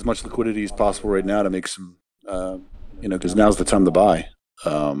trying to get as much liquidity as possible right now to make some, you know, because now's the time to buy.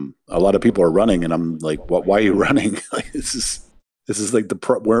 A lot of people are running, and I'm like, "What? Why are you running?" Like, this is like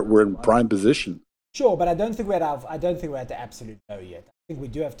we're in prime position. Sure, but I don't think we're at the absolute low yet. I think we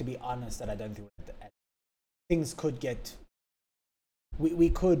do have to be honest that I don't think we're at things could get. We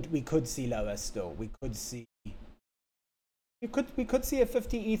could see lower still. We could see a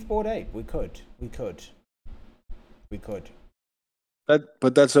 50 ETH Bored Ape. We could.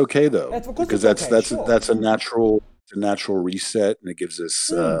 But that's okay though, because that's sure. that's a natural reset, and it gives us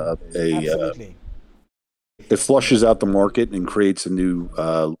absolutely. It flushes out the market and creates a new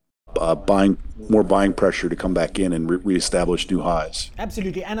more buying pressure to come back in and reestablish new highs.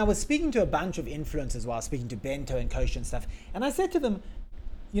 Absolutely. And I was speaking to a bunch of influencers while speaking to Bento and Kosha and stuff, and I said to them,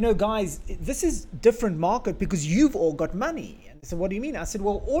 you know, guys, this is different market because you've all got money. And they said, what do you mean? I said,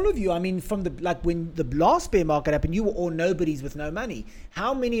 well, all of you, I mean, from when the last bear market happened, you were all nobodies with no money.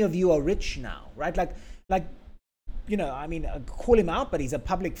 How many of you are rich now, right? Like, you know, I mean, call him out, but he's a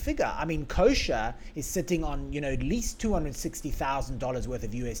public figure. I mean, Kosha is sitting on, you know, at least $260,000 worth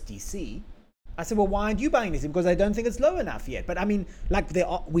of USDC. I said, well, why aren't you buying this? Because I don't think it's low enough yet. But I mean, like,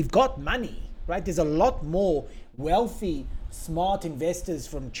 we've got money, right? There's a lot more wealthy, smart investors,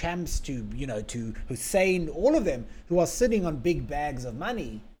 from Champs to, you know, to Hussein, all of them who are sitting on big bags of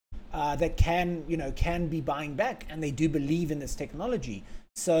money that can be buying back, and they do believe in this technology.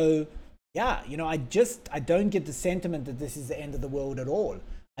 So yeah, you know, I don't get the sentiment that this is the end of the world at all.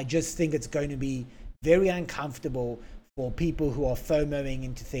 I just think it's going to be very uncomfortable for people who are FOMOing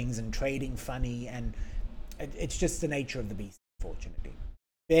into things and trading funny, and it's just the nature of the beast, unfortunately.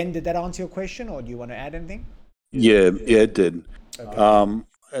 Ben, did that answer your question, or do you want to add anything? Yeah, it did. Okay.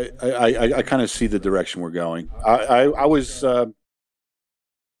 I kind of see the direction we're going. I was, I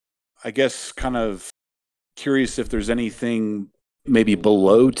guess, kind of curious if there's anything maybe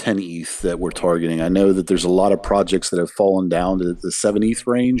below 10 ETH that we're targeting. I know that there's a lot of projects that have fallen down to the 7 ETH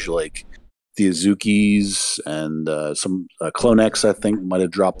range, like the Azukis and some Clonex, I think, might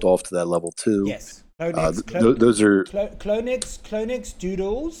have dropped off to that level too. Yes. Those are Clonex,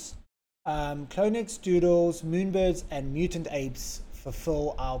 Doodles, Moonbirds, and Mutant Apes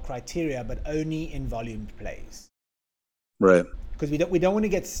fulfill our criteria, but only in volume plays. Right. Because we don't want to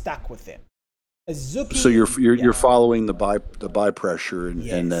get stuck with them. Azuki, so you're following the buy pressure,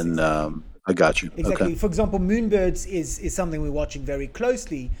 and then exactly. I got you. Exactly. Okay. For example, Moonbirds is something we're watching very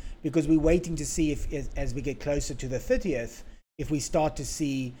closely, because we're waiting to see if, as we get closer to the 30th, if we start to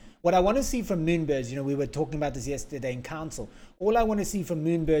see what I want to see from Moonbirds. You know, we were talking about this yesterday in council. All I want to see from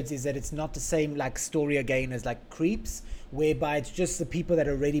Moonbirds is that it's not the same like story again as like Creeps, whereby it's just the people that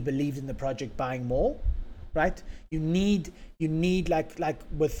already believed in the project buying more, right? You need like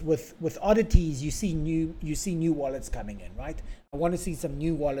with oddities, you see new wallets coming in, right? I want to see some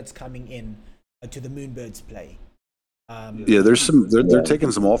new wallets coming in to the Moonbirds play. Yeah, there's some. They're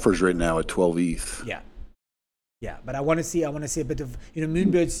taking some offers right now at 12 ETH. Yeah, but I want to see a bit of, you know,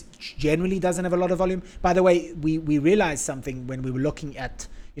 Moonbirds generally doesn't have a lot of volume. By the way, we realized something when we were looking at,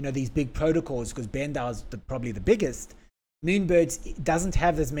 you know, these big protocols, because BendDAO is probably the biggest. Moonbirds doesn't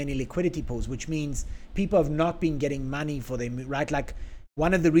have as many liquidity pools, which means people have not been getting money for them, right? Like,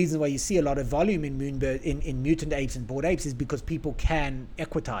 one of the reasons why you see a lot of volume in Moonbird, in Mutant Apes and Bored Apes, is because people can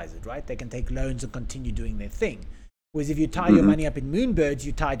equitize it, right? They can take loans and continue doing their thing. Whereas if you tie your money up in Moonbirds,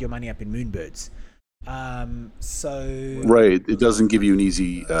 you tied your money up in Moonbirds. So right, it doesn't give you an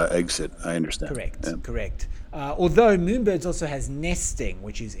easy exit. I understand. Correct. Although Moonbirds also has nesting,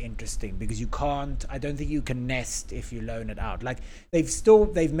 which is interesting, because I don't think you can nest if you loan it out. Like,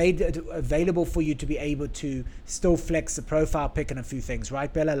 they've made it available for you to be able to still flex the profile pic and a few things,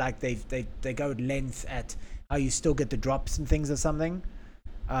 right, Bella? Like they go at length at how you still get the drops and things or something.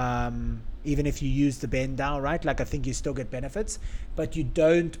 Even if you use the BendDAO, right? Like, I think you still get benefits, but you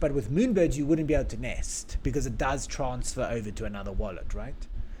don't. But with Moonbirds, you wouldn't be able to nest because it does transfer over to another wallet, right?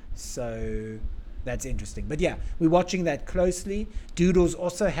 So that's interesting. But yeah, we're watching that closely. Doodles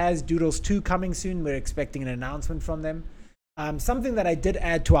also has Doodles 2 coming soon. We're expecting an announcement from them. Something that I did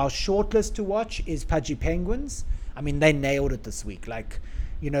add to our shortlist to watch is Pudgy Penguins. I mean, they nailed it this week. Like,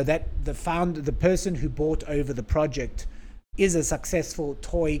 you know, that the person who bought over the project is a successful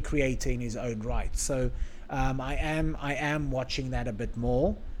toy creator in his own right. So I am watching that a bit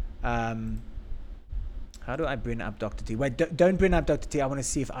more. How do I bring up Dr. T? Wait, don't bring up Dr. T. I want to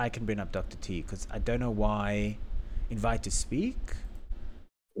see if I can bring up Dr. T because I don't know why. Invite to speak.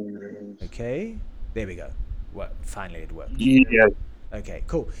 Okay, there we go. What? Finally, it worked. Yeah. Okay,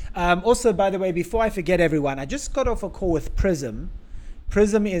 cool. Also, by the way, before I forget, everyone, I just got off a call with Prism.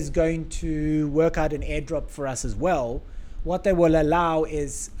 Prism is going to work out an airdrop for us as well. What they will allow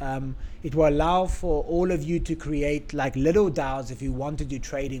is it will allow for all of you to create like little DAOs if you want to do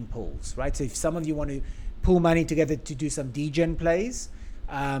trading pools, right? So if some of you want to pool money together to do some degen plays,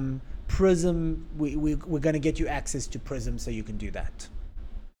 Prism, we're going to get you access to Prism so you can do that.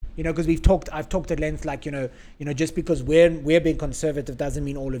 You know, because I've talked at length, like, you know, just because we're being conservative doesn't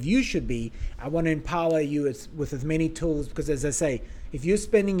mean all of you should be. I want to empower you with as many tools, because as I say, if you're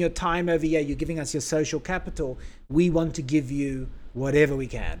spending your time over here, you're giving us your social capital, we want to give you whatever we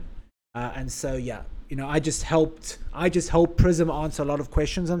can. And so, yeah, you know, I just helped Prism answer a lot of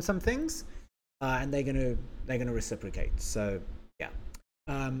questions on some things, and they're gonna reciprocate. So, yeah.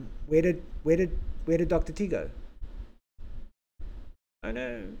 Where did Dr. T go? Oh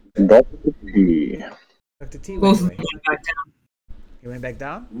no. Dr. T. Dr. T Both went of them away. went back down. He went back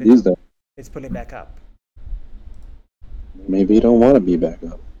down? He's there. Let's pull him back up. Maybe you don't want to be back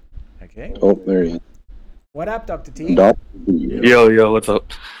up. Okay. Oh, there he is. What up, Dr. T? Dr. T. Yo, what's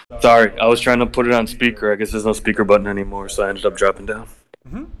up? Sorry, I was trying to put it on speaker. I guess there's no speaker button anymore, so I ended up dropping down.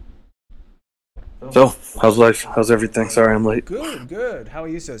 Mm-hmm. So, how's life? How's everything? Sorry, I'm late. Good. How are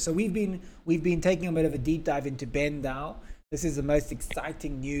you, sir? So we've been taking a bit of a deep dive into BendDAO. This is the most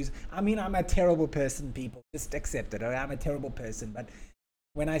exciting news. I mean, I'm a terrible person, people. Just accept it. I'm a terrible person. But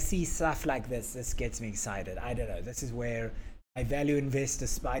when I see stuff like this gets me excited. I don't know. This is where my value investor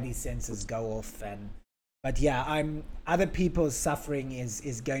spidey senses go off. But yeah, other people's suffering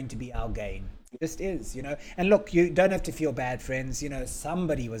is going to be our gain. It just is, you know. And look, you don't have to feel bad, friends. You know,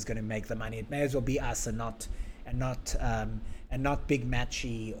 somebody was going to make the money. It may as well be us and not Big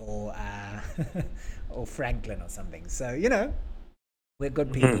Matchy or or Franklin or something. So, you know, we're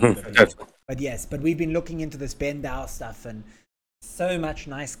good people. But we've been looking into this BendDAO stuff, and so much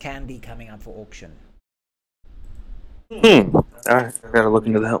nice candy coming up for auction. All right, gotta look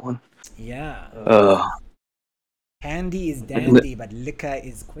into that one. Yeah. Candy is dandy, but liquor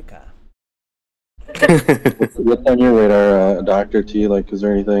is quicker. What's on your radar, Dr. T? Like, is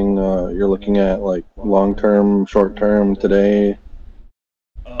there anything you're looking at, like long-term, short-term, today?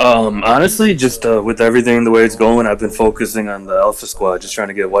 Honestly, just with everything the way it's going, I've been focusing on the Alpha Squad, just trying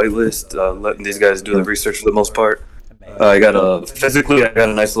to get whitelist, letting these guys do the research for the most part. I got a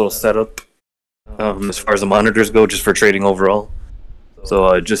nice little setup as far as the monitors go, just for trading overall.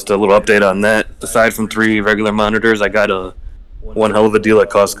 So just a little update on that. Aside from 3 regular monitors, I got one hell of a deal at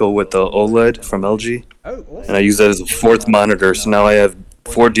Costco with the OLED from LG. Oh, awesome. And I use that as a 4th monitor, so now I have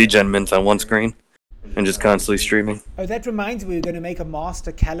 4 degen mints on one screen and just constantly streaming. Oh, that reminds me, we're going to make a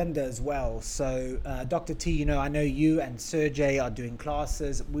master calendar as well. So, Dr. T, you know, I know you and Sergey are doing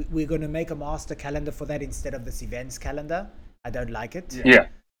classes. We're going to make a master calendar for that instead of this events calendar. I don't like it. Yeah.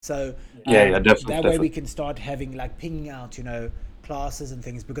 So, definitely. That way we can start having, like, pinging out, you know, classes and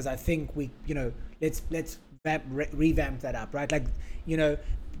things, because I think we, you know, let's revamp that up, right? Like, you know,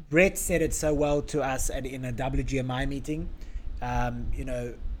 Brett said it so well to us in a WGMI meeting. You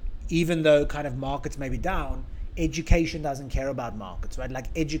know, even though kind of markets may be down, education doesn't care about markets, right? Like,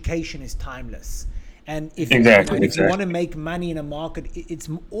 education is timeless. And if you want to make money in a market, it's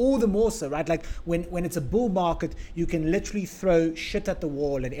all the more so, right? Like when it's a bull market, you can literally throw shit at the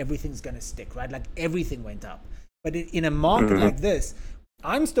wall and everything's going to stick, right? Like everything went up. But in a market like this,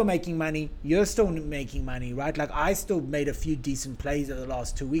 I'm still making money, you're still making money, right? Like I still made a few decent plays over the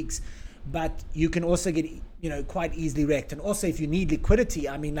last 2 weeks, but you can also get, you know, quite easily wrecked. And also if you need liquidity,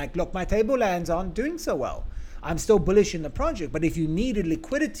 I mean, like, look, my Tablelands aren't doing so well. I'm still bullish in the project, but if you needed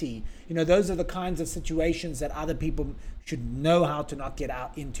liquidity, you know, those are the kinds of situations that other people should know how to not get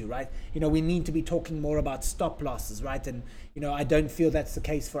out into, right? You know, we need to be talking more about stop losses, right? And, you know, I don't feel that's the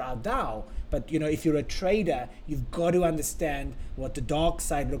case for our DAO, but, you know, if you're a trader, you've got to understand what the dark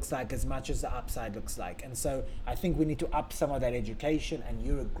side looks like as much as the upside looks like. And so I think we need to up some of that education, and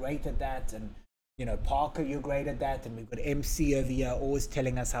you're great at that. And, you know, Parker, you're great at that. And we've got MC over here always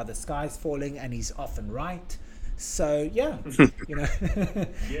telling us how the sky's falling, and he's often right. So yeah, you know.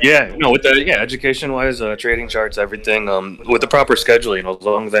 Education wise, trading charts, everything, with the proper schedule, you know, as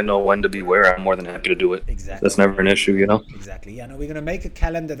long as I know when to be where, I'm more than happy to do it. Exactly. That's never an issue, you know. Exactly. Yeah. No, we're gonna make a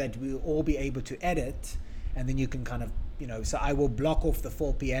calendar that we'll all be able to edit, and then you can kind of, you know. So I will block off the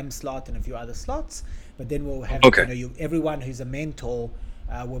 4 p.m. slot and a few other slots, but then we'll have, you know, everyone who's a mentor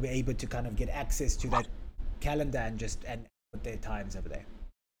will be able to kind of get access to that calendar and put their times over there.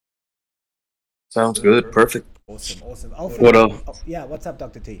 Sounds good. Perfect. Awesome. What Yeah, what's up,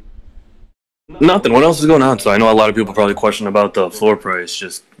 Dr. T? Nothing. What else is going on? So I know a lot of people probably question about the floor price.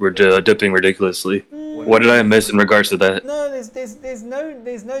 Just we're dipping ridiculously. What did I miss in regards to that? No,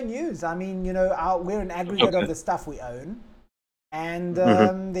 there's no news. I mean, we're an aggregate of the stuff we own, and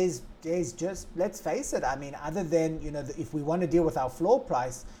there's just, let's face it. I mean, other than if we want to deal with our floor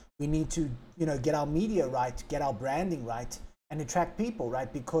price, we need to get our media right, get our branding right, and attract people,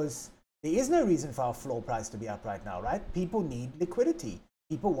 right? Because there is no reason for our floor price to be up right now, right? People need liquidity.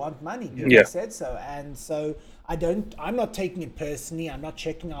 People want money. People said so, and so I'm not taking it personally. I'm not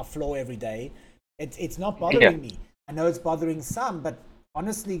checking our floor every day. It's not bothering me. I know it's bothering some, but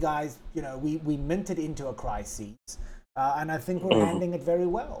honestly, guys, we minted into a crisis, and I think we're handling it very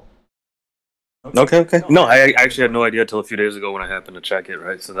well. Okay. No, I actually had no idea until a few days ago when I happened to check it,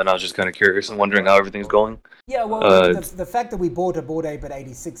 right? So then I was just kind of curious and wondering how everything's going. Yeah, well, the fact that we bought a Bored Ape at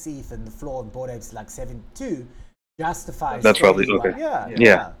 86 ETH and the floor of Bored Ape's like 72 justifies. That's probably okay.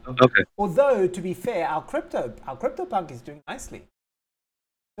 Yeah. Okay. Although, to be fair, our CryptoPunk is doing nicely.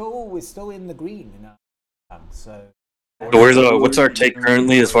 We're still in the green in our punk, so. What's our take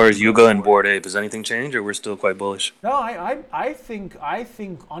currently as far as Yuga and Bored Ape? Has anything changed, or we're still quite bullish? No, I think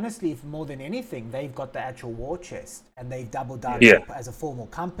honestly, if more than anything, they've got the actual war chest and they've doubled down as a formal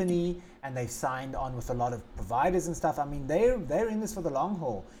company, and they've signed on with a lot of providers and stuff. I mean, they're in this for the long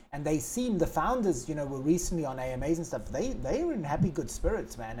haul, and they seem, the founders, were recently on AMAs and stuff. They're in happy, good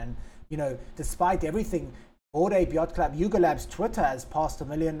spirits, man. And despite everything, Bored Ape Yacht Club, Yuga Labs Twitter has passed a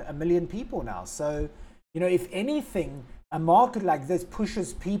million people now. So, if anything, a market like this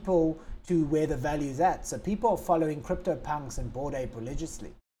pushes people to where the value is at. So people are following CryptoPunks and Bored Ape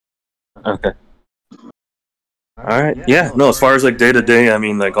religiously. Okay. All right. Yeah. No, as far as like day to day, I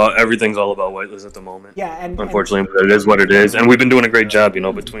mean, like everything's all about whitelist at the moment. Yeah, and unfortunately, but it is what it is, and we've been doing a great job,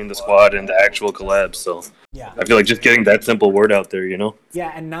 between the squad and the actual collabs. So yeah, I feel like just getting that simple word out there,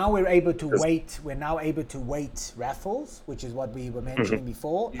 Yeah, and now we're able to wait. We're now able to wait raffles, which is what we were mentioning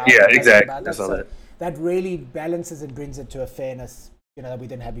before. Yeah, exactly. So that really balances and brings it to a fairness, that we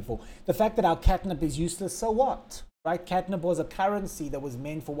didn't have before. The fact that our catnip is useless, so what? Right? Catnip was a currency that was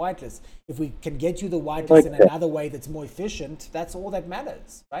meant for whitelist. If we can get you the whitelist in another way that's more efficient, that's all that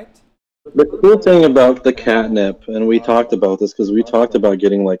matters, right? The cool thing about the catnip, and we talked about this because we talked about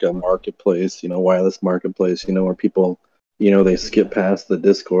getting like a marketplace, wireless marketplace, where people, they skip past the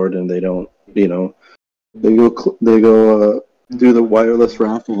Discord and they don't, they go do the wireless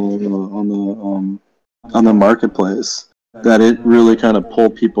raffle on the marketplace. That it really kind of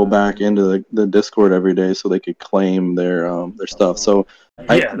pulled people back into the Discord every day so they could claim their stuff. So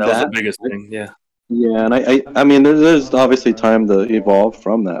that was the biggest thing. Yeah. Yeah, and I mean, there's obviously time to evolve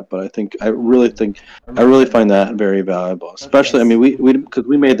from that, but I really find that very valuable. Especially, I mean, because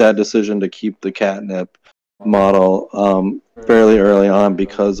we made that decision to keep the catnip model fairly early on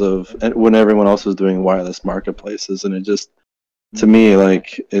because of when everyone else was doing wireless marketplaces, and it just, to me,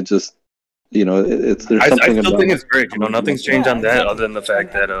 like it just. There's something I still think it's great. Nothing's changed on that other than the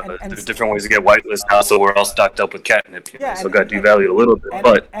fact that there's different ways to get whitelist now, so we're all stocked up with catnip. So got devalued a little bit,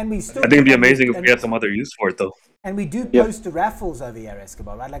 but I think it'd be amazing if we had some other use for it, though. And we do post the raffles over here,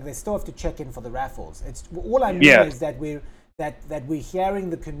 Escobar, right? Like they still have to check in for the raffles. It's all I mean is that we're hearing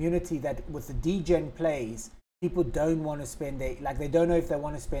the community that with the degen plays, people don't want to spend they don't know if they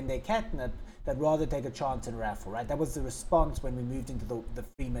want to spend their catnip. They'd rather take a chance and raffle, right? That was the response when we moved into the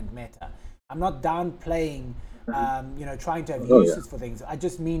free mint meta. I'm not downplaying, trying to have uses for things. I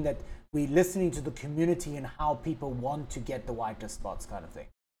just mean that we're listening to the community and how people want to get the whitelist spots, kind of thing.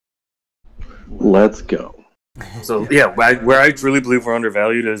 Let's go. So where I truly believe we're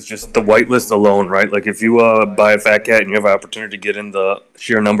undervalued is just the whitelist alone, right? Like if you buy a fat cat and you have an opportunity to get in the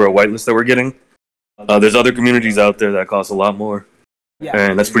sheer number of whitelists that we're getting, there's other communities out there that cost a lot more. Yeah.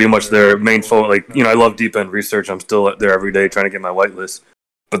 And that's pretty much their main focus. Like, I love deep end research. I'm still there every day trying to get my whitelist.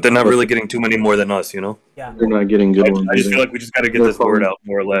 But they're not really getting too many more than us, Yeah. They're not getting good ones. I just feel like we just got to get this word out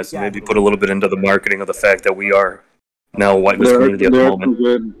more or less, and maybe put a little bit into the marketing of the fact that we are now a whitelist community at the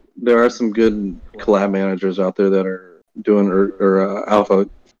moment. There are some good collab managers out there that are doing or alpha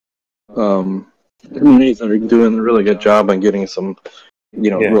communities that are doing a really good job on getting some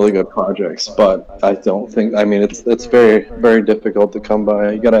really good projects, but I don't think. I mean, it's very, very difficult to come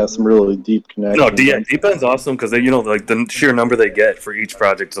by. You got to have some really deep connections. No, deep end's awesome because they, like the sheer number they get for each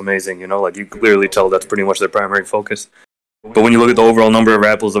project is amazing. Like you clearly tell that's pretty much their primary focus. But when you look at the overall number of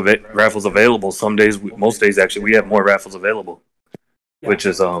raffles available, most days actually, we have more raffles available, which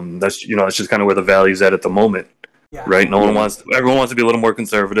is that's just kind of where the value's at the moment, right? Everyone wants to be a little more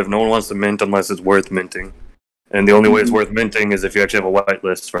conservative. No one wants to mint unless it's worth minting. And the only way it's worth minting is if you actually have a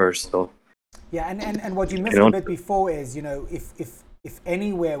whitelist first. So Yeah, and what you missed You know? a bit before is, if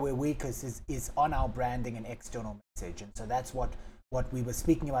anywhere we're weakest is on our branding and external message. And so that's what we were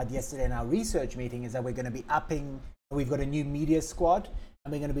speaking about yesterday in our research meeting, is that we're going to be upping, we've got a new media squad,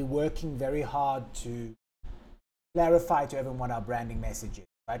 and we're going to be working very hard to clarify to everyone what our branding message is,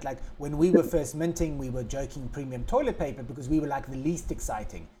 right? Like when we were first minting, we were joking premium toilet paper because we were like the least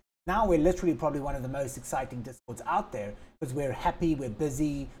exciting. Now we're literally probably one of the most exciting Discords out there because we're happy, we're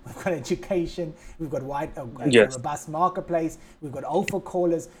busy, we've got education, we've got a Yes. robust marketplace, we've got alpha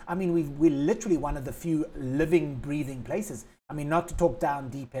callers. I mean, we're literally one of the few living, breathing places. I mean, not to talk down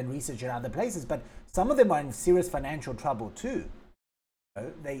Deep End Research and other places, but some of them are in serious financial trouble too.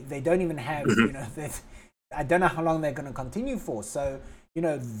 They don't even have, I don't know how long they're going to continue for. So,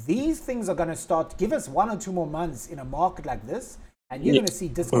 these things are going to start, give us 1 or 2 more months in a market like this, and you're going to see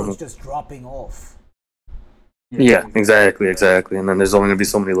Discords just dropping off. Yeah, exactly. And then there's only gonna be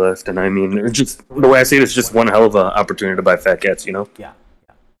so many left. And I mean, just the way I see it, it's just one hell of an opportunity to buy fat cats. Yeah.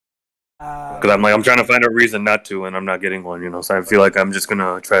 Because I'm trying to find a reason not to, and I'm not getting one. So I feel like I'm just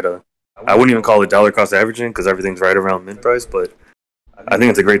gonna try to. I wouldn't even call it dollar cost averaging because everything's right around mint price, but I think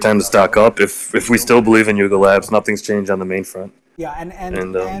it's a great time to stock up. If we still believe in Yuga Labs, nothing's changed on the main front. Yeah,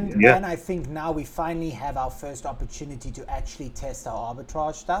 and I think now we finally have our first opportunity to actually test our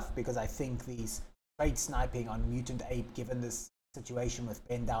arbitrage stuff, because I think these trade sniping on Mutant Ape, given this situation with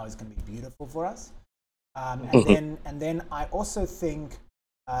PenDAO, is going to be beautiful for us. And then I also think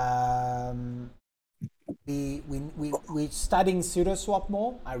we're studying pseudoswap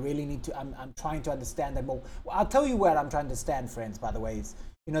more. I really need to. I'm trying to understand that more. Well, I'll tell you where I'm trying to stand, friends. By the way, is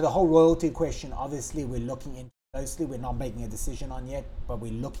the whole royalty question. Obviously, we're looking into closely. We're not making a decision on yet, but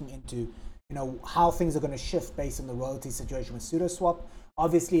we're looking into how things are going to shift based on the royalty situation with pseudoswap.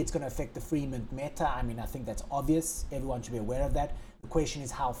 Obviously, it's going to affect the free mint meta. I mean, I think that's obvious. Everyone should be aware of that. The question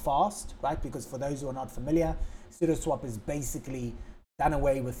is how fast, right? Because for those who are not familiar, pseudoswap is basically done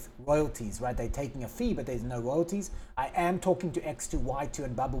away with royalties, right? They're taking a fee, but there's no royalties. I am talking to X2, Y2,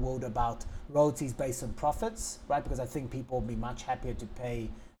 and Bubble World about royalties based on profits, right? Because I think people will be much happier to pay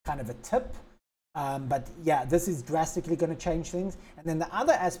kind of a tip. But yeah, this is drastically going to change things. And then the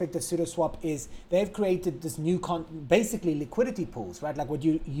other aspect of pseudoswap is they've created this new basically liquidity pools, right? Like what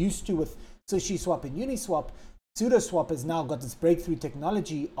you used to with SushiSwap and Uniswap. pseudoswap has now got this breakthrough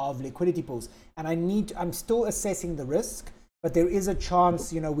technology of liquidity pools. And I'm still assessing the risk, but there is a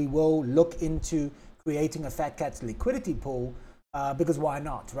chance, we will look into creating a Fat Cats liquidity pool, because why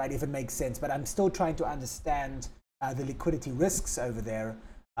not, right? If it makes sense. But I'm still trying to understand the liquidity risks over there.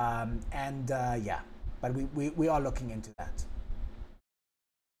 But we are looking into that.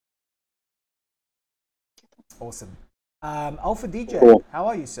 Awesome. Alpha DJ, cool. How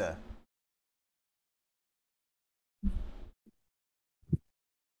are you, sir?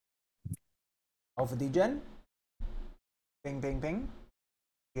 Alpha DJ? Ping, ping, ping.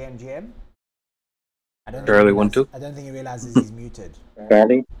 GM. I don't think he realizes he's muted.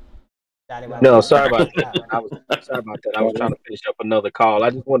 Charlie? No, sorry about that. I was trying to finish up another call. I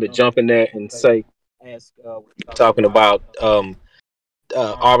just wanted to jump in there and ask talking about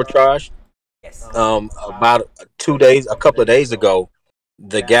arbitrage. Yes. About a couple of days ago,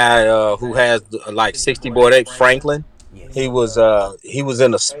 the guy who has like 60 Bored Ape, Franklin, yes. He was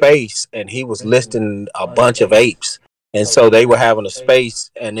in a space and he was listing a bunch of apes, and so they were having a space,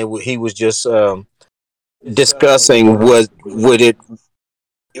 and he was just discussing would it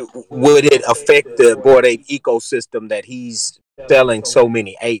affect the Bored Ape ecosystem that he's selling so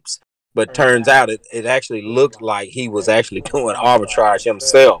many apes? But turns out it actually looked like he was actually doing arbitrage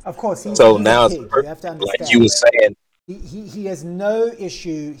himself. Of course. So now, you have to understand, like you were saying, he has no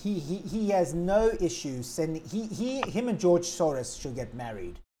issue. He has no issue sending. Him and George Soros should get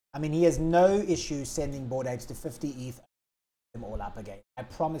married. I mean, he has no issue sending Bored Apes to 50 ETH, them all up again. I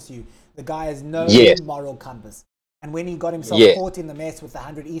promise you, the guy has no moral compass. And when he got himself caught in the mess with the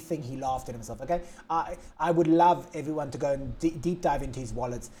 100 ETH thing, he laughed at himself. Okay, I would love everyone to go and deep dive into his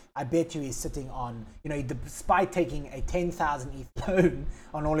wallets. I bet you he's sitting on, despite taking a 10,000 ETH loan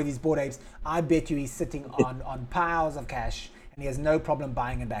on all of his Bored Apes, I bet you he's sitting on piles of cash, and he has no problem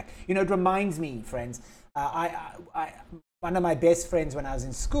buying it back. It reminds me, friends. One of my best friends when I was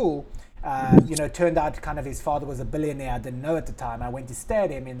in school, turned out kind of his father was a billionaire. I didn't know at the time. I went to stay at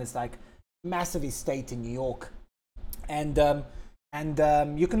him in this like massive estate in New York. And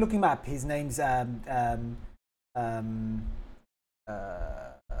you can look him up. His name's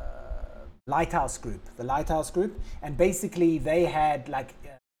Lighthouse Group, the Lighthouse Group. And basically they had, like,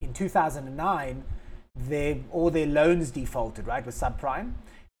 in 2009, all their loans defaulted, right, with subprime,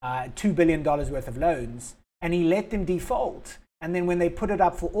 $2 billion worth of loans. And he let them default. And then when they put it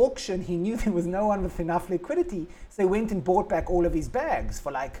up for auction, he knew there was no one with enough liquidity. So he went and bought back all of his bags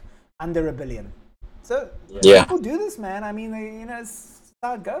for like under $1 billion. So people do this, man. I mean, it's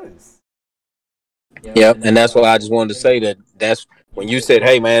how it goes. Yep, and that's why I just wanted to say that's when you said,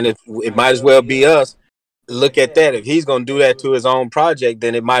 "Hey, man, it might as well be us." Look at that. If he's going to do that to his own project,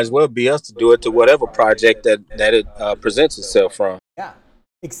 then it might as well be us to do it to whatever project that it presents itself from. Yeah,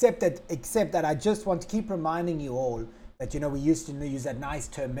 except that I just want to keep reminding you all that we used to use that nice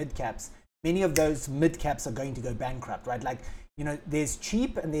term mid-caps. Many of those mid-caps are going to go bankrupt, right? Like there's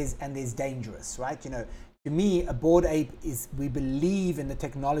cheap and there's dangerous, right? To me, a Bored Ape is, we believe in the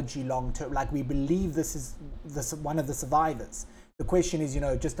technology long term. Like we believe this is one of the survivors. The question is,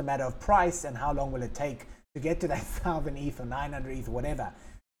 just a matter of price and how long will it take to get to that 1,000 ETH or 900 ETH or whatever.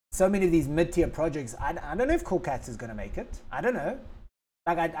 So many of these mid-tier projects, I don't know if Cool Cats is going to make it. I don't know.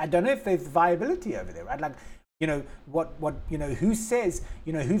 Like I don't know if there's viability over there, right? Like who says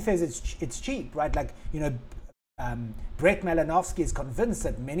it's cheap, right? Like Brett Malinowski is convinced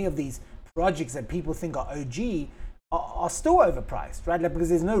that many of these projects that people think are OG are still overpriced, right? Like, because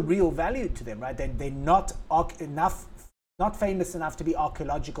there's no real value to them, right? They're not famous enough to be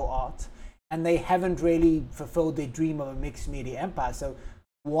archaeological art, and they haven't really fulfilled their dream of a mixed media empire. So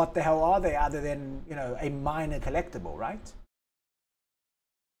what the hell are they other than a minor collectible, right?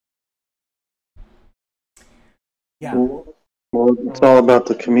 Yeah. Well, it's all about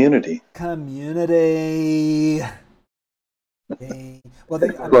the community. Community. I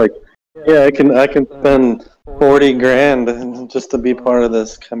can spend 40 grand just to be part of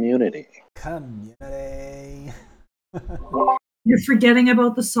this community. Community. You're forgetting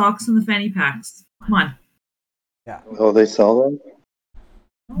about the socks and the fanny packs. Come on. Yeah. Oh, they sell them?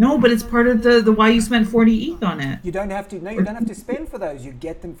 No, but it's part of the why you spent 40 ETH on it. You don't have to spend for those. You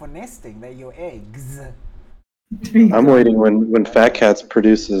get them for nesting. They're your eggs. I'm waiting when Fat Cats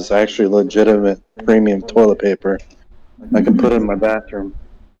produces actually legitimate premium toilet paper. I can put it in my bathroom.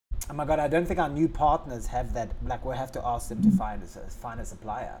 Oh my God, I don't think our new partners have that. Like, we'll have to ask them to find a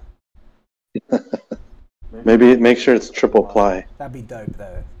supplier. Maybe make sure it's triple ply. That'd be dope,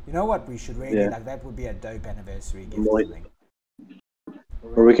 though. You know what? We should really like that. Would be a dope anniversary gift.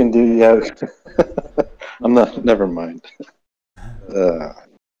 Or we can do I'm not. Never mind.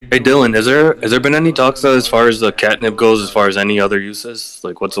 Hey Dylan, has there been any talks as far as the catnip goes, as far as any other uses,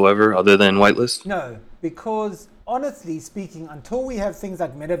 like whatsoever, other than whitelist? No, because honestly speaking, until we have things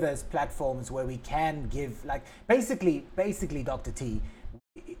like metaverse platforms where we can give, like, basically, Dr. T,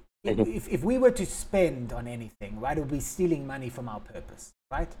 if we were to spend on anything, right, it would be stealing money from our purpose,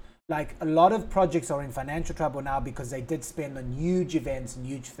 right? Like, a lot of projects are in financial trouble now because they did spend on huge events and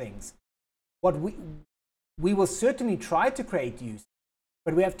huge things. What we will certainly try to create use,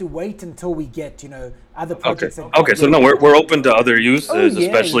 but we have to wait until we get, other projects. Okay. So no, we're open to other uses,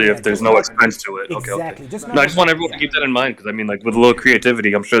 especially if there's no expense to it. Exactly. Okay. I just want everyone to keep that in mind, because I mean, like, with a little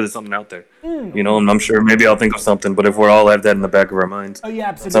creativity, I'm sure there's something out there. And I'm sure maybe I'll think of something. But if we're all have that in the back of our minds,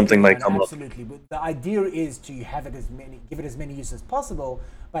 absolutely, something might come up. Absolutely. But the idea is to give it as many uses as possible,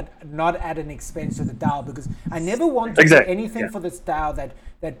 but not at an expense to the DAO, because I never want to do anything for this DAO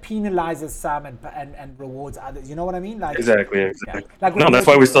that penalizes some and rewards others. You know what I mean? Like, exactly. Yeah. Like, no, that's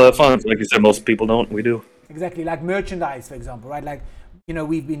why we still have fun. Like you said, most people don't. We do. Exactly. Like merchandise, for example, right? Like,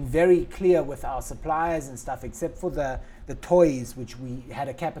 we've been very clear with our suppliers and stuff, except for the toys, which we had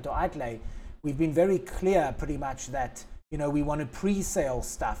a capital outlay. We've been very clear pretty much that, we want to pre-sale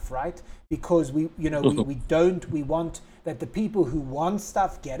stuff, right? Because we want that the people who want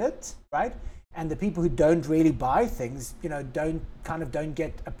stuff get it, right? And the people who don't really buy things, don't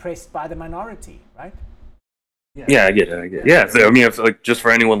get oppressed by the minority, right? Yeah, I get it. Yeah, so, I mean, if just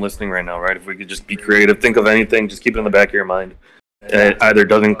for anyone listening right now, right? If we could just be creative, think of anything, just keep it in the back of your mind. It either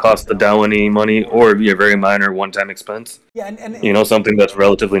doesn't cost the DAO any money, or be a very minor one-time expense. Yeah, and something that's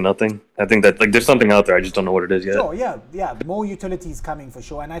relatively nothing. I think that, like, there's something out there. I just don't know what it is yet. Sure, yeah. More utilities coming for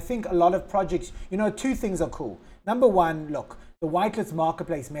sure. And I think a lot of projects, two things are cool. Number one, look, the whitelist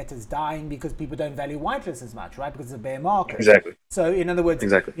marketplace meta is dying because people don't value whitelist as much, right? Because it's a bear market. Exactly. So in other words,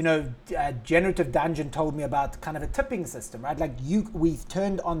 Generative Dungeon told me about kind of a tipping system, right? Like we've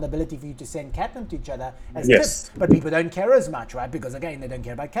turned on the ability for you to send catnip to each other as tips, but people don't care as much, right? Because again, they don't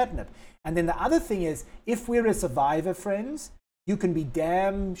care about catnip. And then the other thing is, if we're a survivor, friends, you can be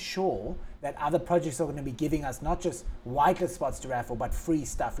damn sure that other projects are going to be giving us not just whitelist spots to raffle, but free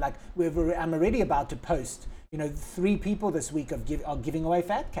stuff. Like I'm already about to post, 3 people this week are giving away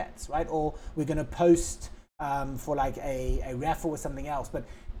Fat Cats, right? Or we're going to post for like a raffle or something else. But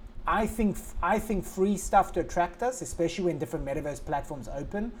I think free stuff to attract us, especially when different metaverse platforms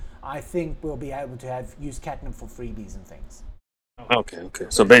open, I think we'll be able to use catnip for freebies and things. Okay.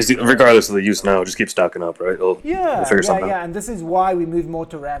 So basically, regardless of the use now, just keep stocking up, right? We'll figure something out. And this is why we move more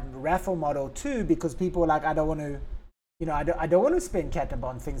to raffle model too, because people are like, I don't want to, I don't want to spend catnip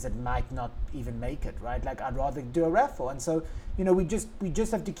on things that might not even make it, right? Like I'd rather do a raffle, and so we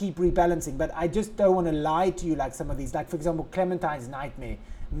just have to keep rebalancing. But I just don't want to lie to you like some of these, like for example, Clementine's Nightmare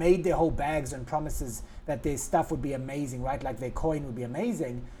made their whole bags on promises that their stuff would be amazing, right? Like their coin would be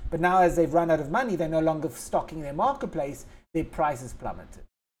amazing. But now as they've run out of money, they're no longer stocking their marketplace. Their prices plummeted.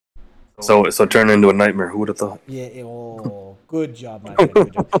 So turn into a nightmare. Who would have thought? Yeah. Oh, good job, my friend.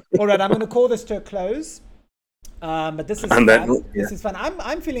 Good job. All right, I'm going to call this to a close. But this is fun. This is fun.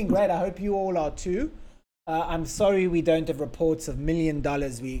 I'm feeling great. I hope you all are too. I'm sorry we don't have reports of $1 million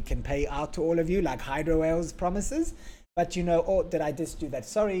we can pay out to all of you, like Hydro Whales promises. But did I just do that?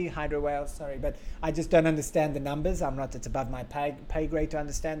 Sorry, Hydro Whales, sorry. But I just don't understand the numbers. It's above my pay grade to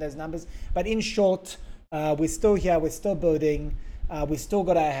understand those numbers. But in short, we're still here. We're still building. We still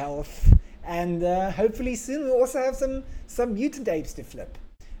got our health. And hopefully soon we'll also have some mutant apes to flip.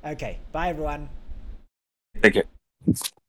 Okay, bye everyone. Take care.